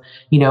of,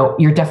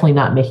 you're definitely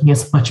not making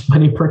as much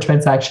money per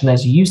transaction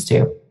as you used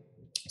to.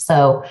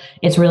 So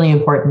it's really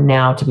important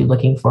now to be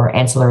looking for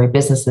ancillary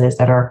businesses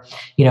that are,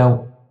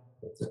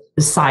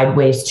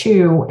 sideways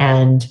to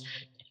and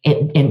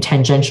in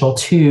tangential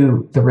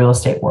to the real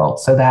estate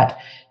world, so that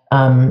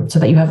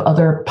you have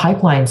other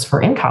pipelines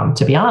for income.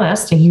 To be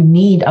honest, you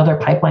need other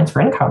pipelines for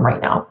income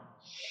right now.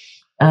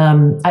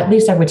 At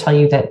least I would tell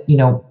you that,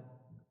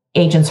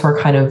 agents who are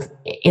kind of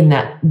in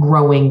that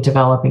growing,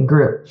 developing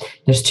group,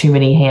 there's too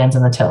many hands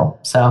in the till.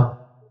 So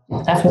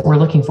that's what we're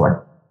looking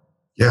for.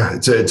 Yeah,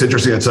 it's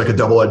interesting. It's like a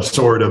double-edged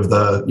sword of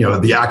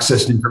the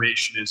access to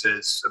information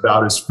is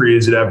about as free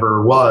as it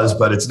ever was,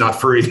 but it's not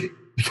free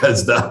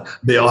because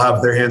they all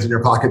have their hands in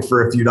your pocket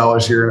for a few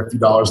dollars here and a few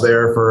dollars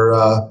there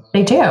for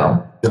they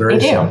do.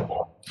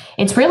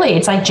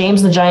 It's like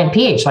James the Giant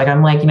Peach. Like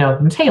I'm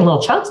I'm taking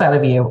little chunks out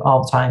of you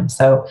all the time.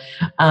 So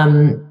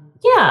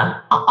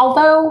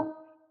although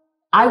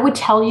I would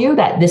tell you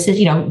that this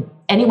is,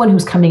 anyone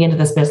who's coming into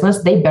this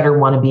business, they better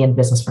want to be in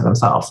business for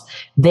themselves.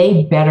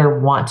 They better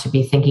want to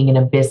be thinking in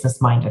a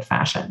business-minded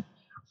fashion.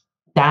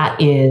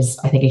 That is,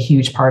 I think, a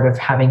huge part of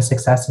having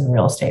success in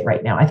real estate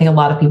right now. I think a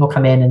lot of people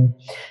come in and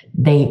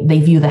they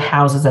view the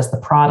houses as the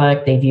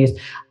product. The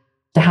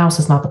house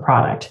is not the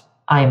product.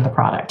 I am the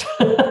product.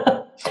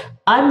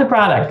 I'm the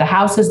product. The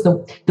house is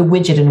the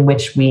widget in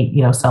which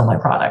we, sell my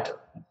product.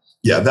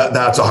 Yeah,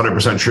 that's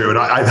 100% true. And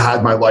I've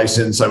had my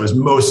license. I was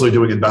mostly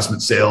doing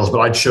investment sales, but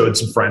I showed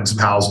some friends some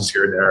houses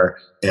here and there.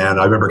 And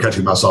I remember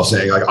catching myself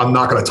saying, like, I'm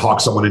not going to talk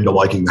someone into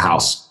liking the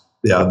house.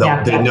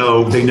 They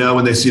know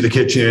when they see the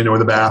kitchen or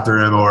the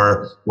bathroom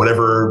or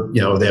whatever,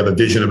 they have a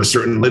vision of a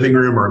certain living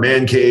room or a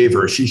man cave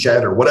or a she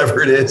shed or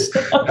whatever it is.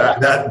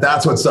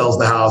 That's what sells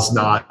the house.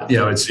 Not,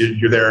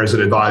 you're there as an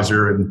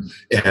advisor and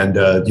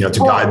to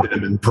guide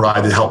them and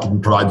help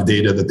them provide the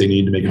data that they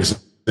need to make a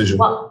decision.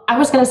 Well, I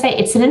was going to say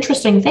it's an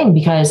interesting thing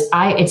because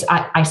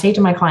I say to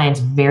my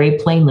clients very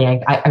plainly,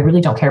 I really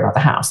don't care about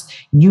the house.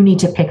 You need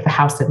to pick the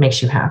house that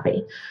makes you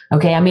happy.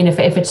 Okay. I mean, if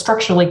it's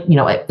structurally,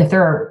 if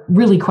there are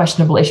really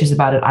questionable issues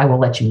about it, I will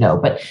let you know,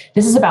 but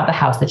this is about the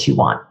house that you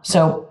want.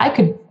 So I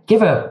could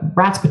give a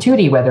rat's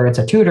patootie, whether it's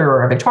a Tudor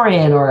or a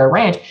Victorian or a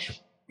ranch,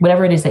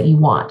 whatever it is that you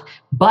want.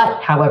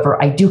 But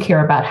however, I do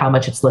care about how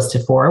much it's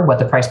listed for, what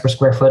the price per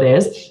square foot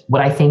is,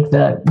 what I think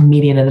the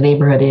median in the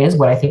neighborhood is,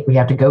 what I think we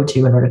have to go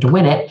to in order to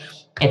win it,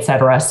 et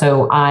cetera.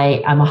 So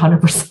I'm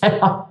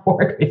 100% on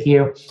board with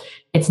you.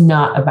 It's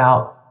not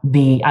about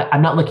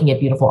I'm not looking at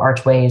beautiful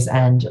archways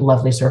and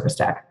lovely surface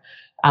deck.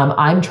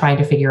 I'm trying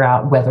to figure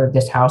out whether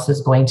this house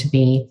is going to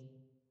be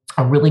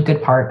a really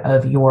good part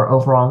of your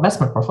overall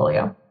investment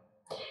portfolio.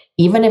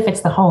 Even if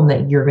it's the home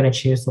that you're going to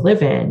choose to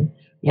live in,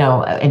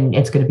 and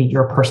it's going to be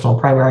your personal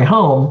primary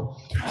home,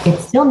 it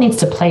still needs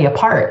to play a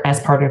part as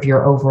part of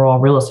your overall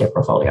real estate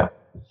portfolio.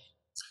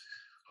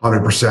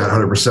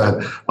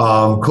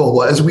 100%. Cool.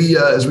 Well, as we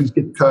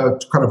get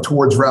kind of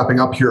towards wrapping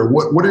up here,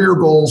 what are your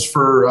goals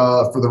for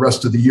the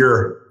rest of the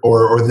year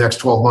or the next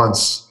 12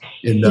 months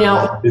in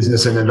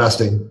business and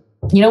investing?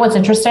 What's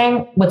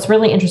interesting? What's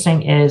really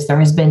interesting is there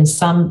has been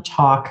some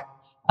talk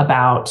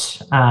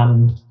about,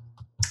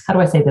 how do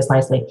I say this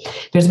nicely?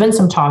 There's been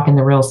some talk in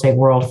the real estate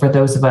world for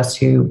those of us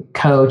who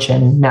coach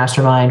and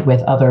mastermind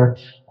with other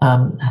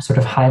sort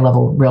of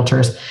high-level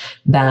realtors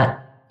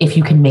that if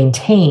you can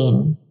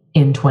maintain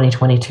in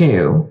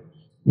 2022,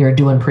 you're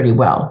doing pretty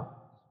well.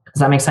 Does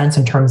that make sense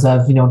in terms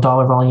of,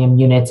 dollar volume,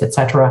 units, et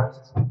cetera?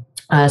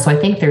 So I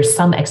think there's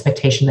some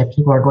expectation that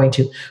people are going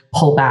to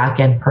pull back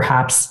and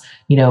perhaps,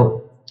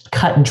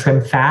 cut and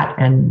trim fat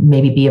and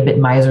maybe be a bit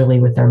miserly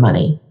with their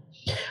money.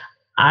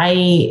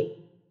 I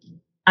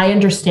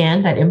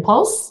understand that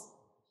impulse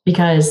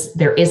because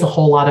there is a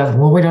whole lot of,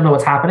 we don't know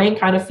what's happening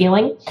kind of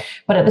feeling.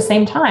 But at the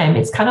same time,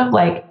 it's kind of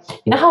like,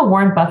 how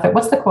Warren Buffett,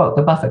 what's the quote,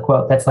 the Buffett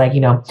quote that's like,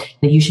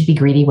 that you should be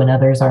greedy when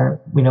others are,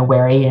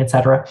 wary, et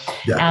cetera.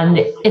 Yeah. And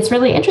it's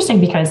really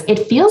interesting because it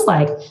feels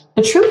like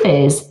the truth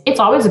is it's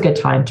always a good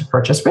time to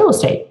purchase real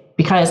estate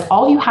because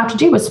all you have to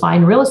do is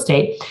find real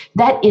estate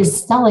that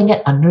is selling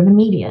it under the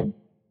median.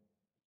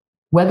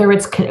 Whether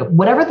it's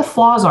whatever the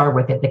flaws are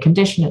with it, the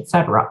condition, et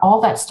cetera, all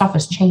that stuff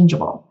is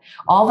changeable.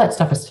 All that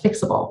stuff is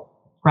fixable.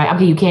 right?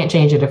 Okay, you can't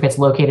change it if it's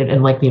located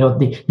in like,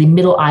 the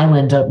middle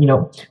island of,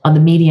 on the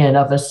median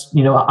of this,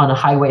 on a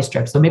highway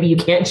strip. So maybe you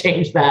can't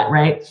change that,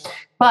 right?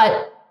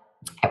 But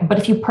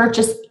if you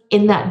purchase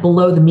in that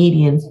below the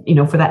median,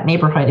 for that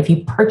neighborhood, if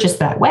you purchase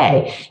that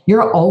way,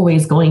 you're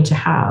always going to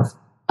have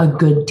a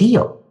good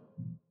deal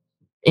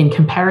in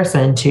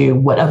comparison to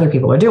what other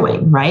people are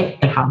doing, right?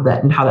 And how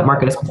that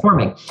market is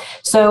performing.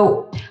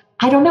 So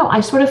I don't know.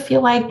 I sort of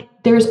feel like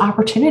there's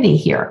opportunity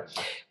here.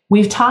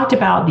 We've talked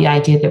about the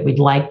idea that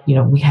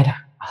we had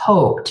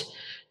hoped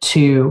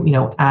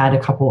to, add a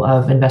couple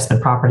of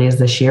investment properties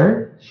this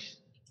year.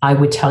 I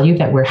would tell you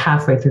that we're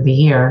halfway through the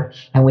year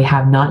and we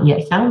have not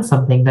yet found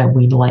something that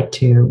we'd like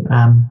to,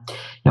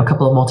 a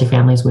couple of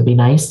multifamilies would be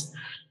nice.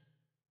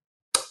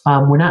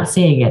 We're not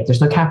seeing it. There's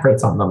no cap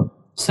rates on them.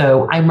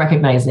 So I'm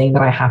recognizing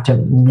that I have to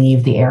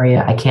leave the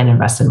area. I can't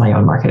invest in my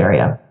own market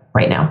area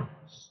right now.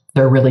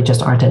 There really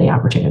just aren't any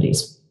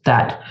opportunities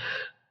at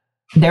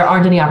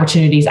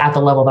the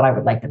level that I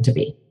would like them to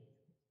be.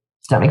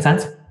 Does that make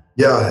sense?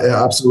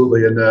 Yeah,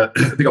 absolutely. And I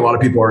think a lot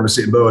of people are in the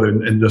same boat.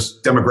 And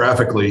just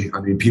demographically,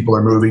 I mean, people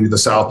are moving to the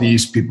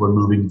Southeast, people are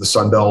moving to the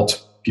Sun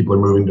Belt, people are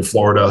moving to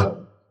Florida.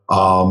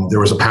 There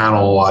was a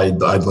panel I'd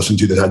listened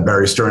to that had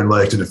Barry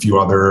Sternlicht and a few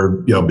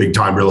other, big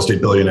time real estate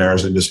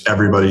billionaires, and just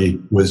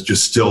everybody was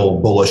just still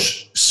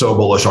bullish, so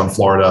bullish on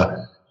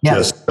Florida,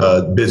 just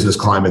business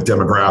climate,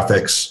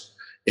 demographics.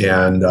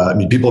 And I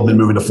mean, people have been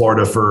moving to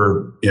Florida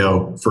for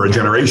a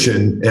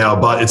generation,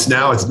 but it's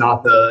not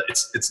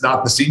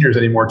the seniors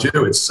anymore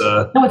too. It's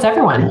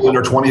everyone people in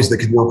their 20s that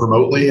can work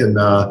remotely, and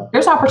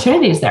there's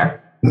opportunities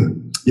there.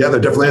 Yeah,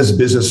 there definitely is a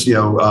business.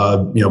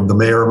 The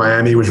mayor of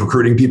Miami was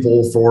recruiting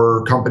people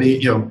for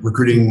company,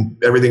 recruiting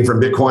everything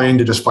from Bitcoin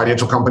to just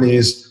financial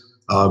companies.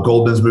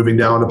 Goldman's moving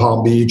down to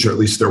Palm Beach, or at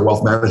least their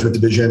wealth management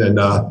division. And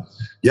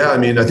I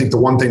mean, I think the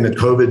one thing that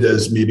COVID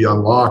has maybe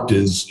unlocked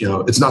is,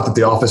 it's not that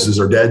the offices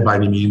are dead by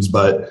any means,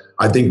 but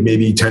I think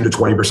maybe 10 to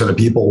 20% of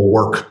people will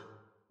work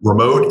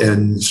remote,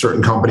 and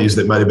certain companies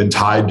that might have been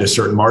tied to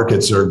certain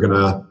markets are going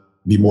to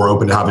be more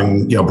open to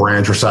having,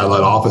 branch or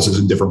satellite offices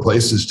in different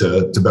places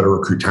to better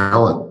recruit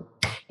talent.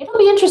 It'll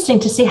be interesting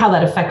to see how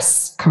that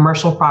affects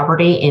commercial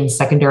property in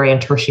secondary and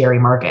tertiary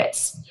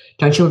markets.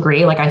 Don't you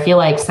agree? Like, I feel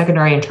like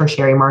secondary and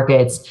tertiary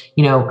markets,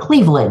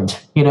 Cleveland,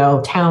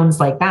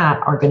 towns like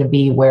that are going to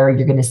be where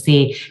you're going to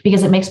see,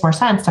 because it makes more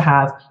sense to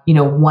have,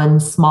 one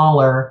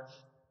smaller,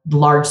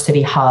 large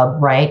city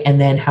hub, right? And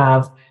then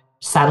have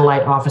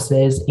satellite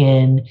offices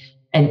and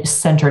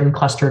centered and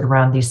clustered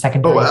around these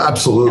secondary. Oh,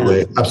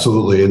 absolutely.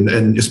 Absolutely.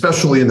 And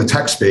especially in the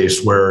tech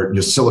space where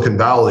Silicon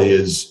Valley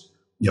is,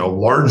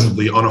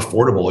 largely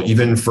unaffordable,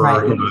 even for,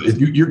 right.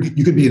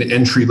 You could be an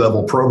entry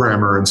level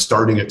programmer and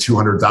starting at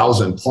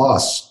 200,000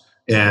 plus,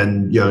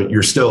 and,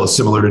 you're still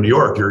similar to New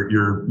York.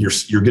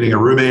 You're getting a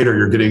roommate, or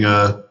you're getting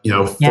a,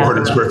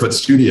 400 square foot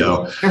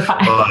studio. You're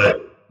fine.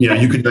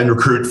 You could then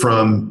recruit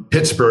from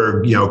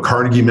Pittsburgh,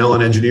 Carnegie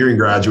Mellon engineering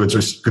graduates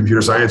or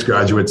computer science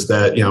graduates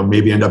that,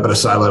 maybe end up at a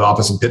satellite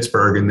office in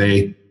Pittsburgh, and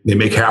they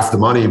make half the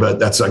money, but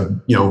that's a,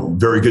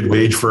 very good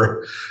wage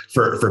for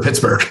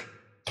Pittsburgh.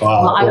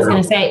 Well, I was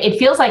going to say, it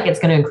feels like it's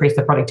going to increase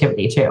the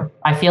productivity too.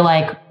 I feel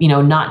like,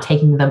 not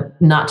taking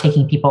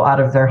people out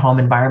of their home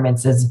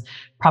environments is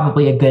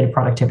probably a good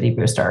productivity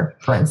booster,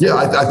 for instance.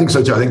 Yeah, I think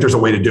so too. I think there's a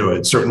way to do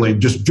it. Certainly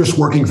just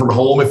working from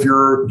home, if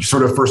you're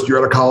sort of first year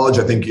out of college,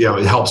 I think,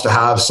 it helps to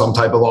have some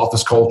type of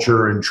office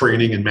culture and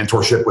training and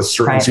mentorship with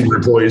certain senior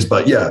employees.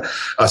 But yeah,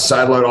 a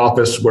satellite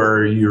office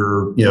where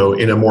you're,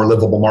 in a more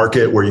livable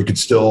market where you could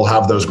still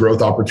have those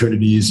growth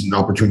opportunities and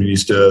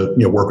opportunities to,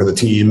 work with a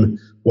team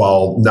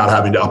while not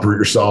having to uproot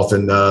yourself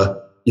and,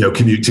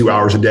 commute 2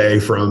 hours a day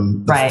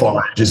from the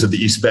far edges of the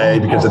East Bay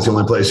because that's the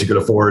only place you could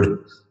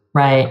afford.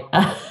 Right.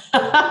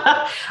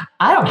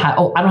 I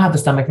don't have the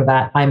stomach for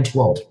that. I'm too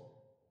old.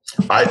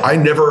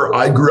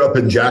 I grew up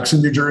in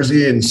Jackson, New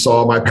Jersey, and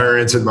saw my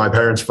parents and my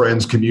parents'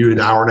 friends commute an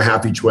hour and a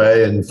half each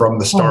way. And from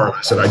the start,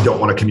 I said, I don't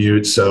want to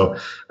commute. So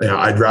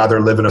I'd rather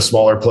live in a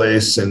smaller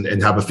place and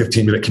have a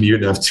 15-minute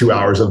commute and have 2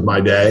 hours of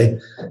my day.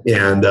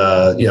 And,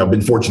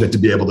 been fortunate to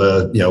be able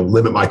to,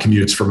 limit my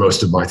commutes for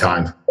most of my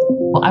time.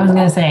 Well, I was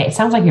going to say, it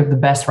sounds like you have the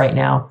best right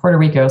now. Puerto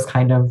Rico is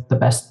kind of the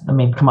best. I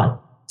mean, come on.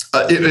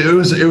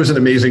 It was an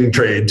amazing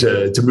trade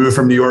to move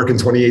from New York in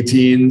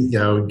 2018.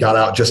 Got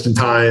out just in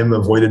time,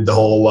 avoided the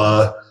whole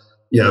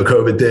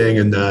COVID thing,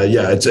 and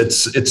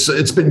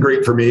it's been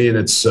great for me, and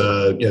it's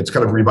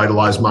kind of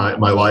revitalized my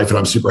life, and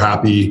I'm super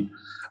happy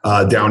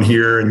down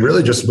here, and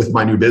really just with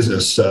my new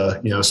business.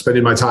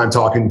 Spending my time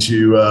talking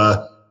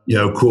to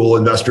cool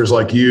investors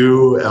like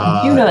you.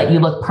 You know that you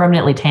look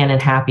permanently tan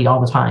and happy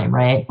all the time,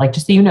 right? Like,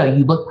 just so you know,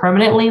 you look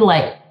permanently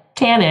like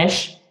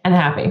tannish and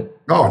happy.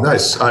 Oh,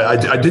 nice.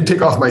 I did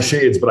take off my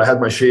shades, but I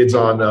had my shades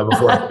on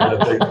before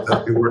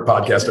they weren't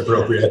podcast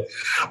appropriate.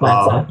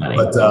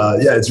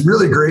 It's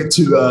really great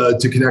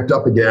to connect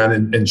up again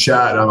and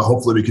chat.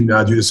 Hopefully we can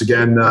do this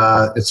again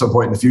at some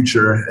point in the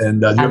future.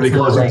 And do you have any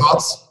closing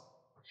thoughts?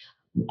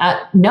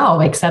 No,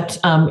 except,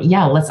 I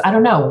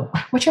don't know.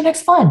 What's your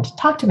next fund?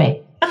 Talk to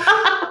me.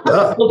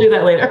 Yeah. We'll do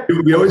that later.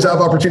 We always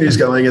have opportunities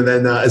going. And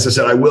then, as I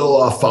said, I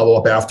will follow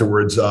up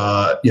afterwards.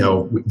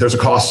 There's a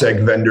cost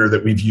seg vendor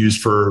that we've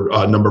used for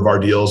a number of our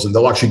deals, and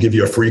they'll actually give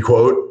you a free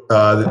quote,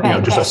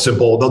 a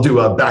simple, they'll do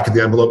a back of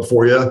the envelope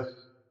for you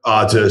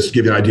to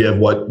give you an idea of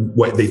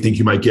what they think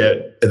you might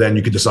get. And then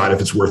you can decide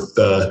if it's worth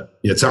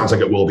it sounds like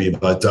it will be,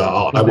 but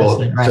I will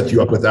set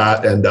you up with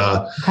that. And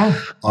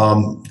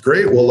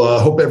great. Well,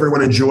 hope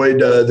everyone enjoyed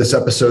this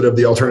episode of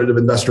the Alternative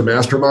Investor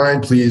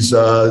Mastermind. Please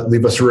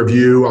leave us a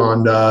review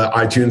on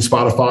iTunes,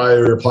 Spotify,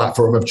 or your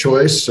platform of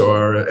choice,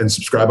 and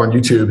subscribe on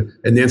YouTube.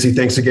 And Nancy,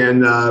 thanks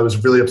again. It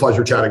was really a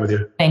pleasure chatting with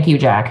you. Thank you,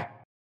 Jack.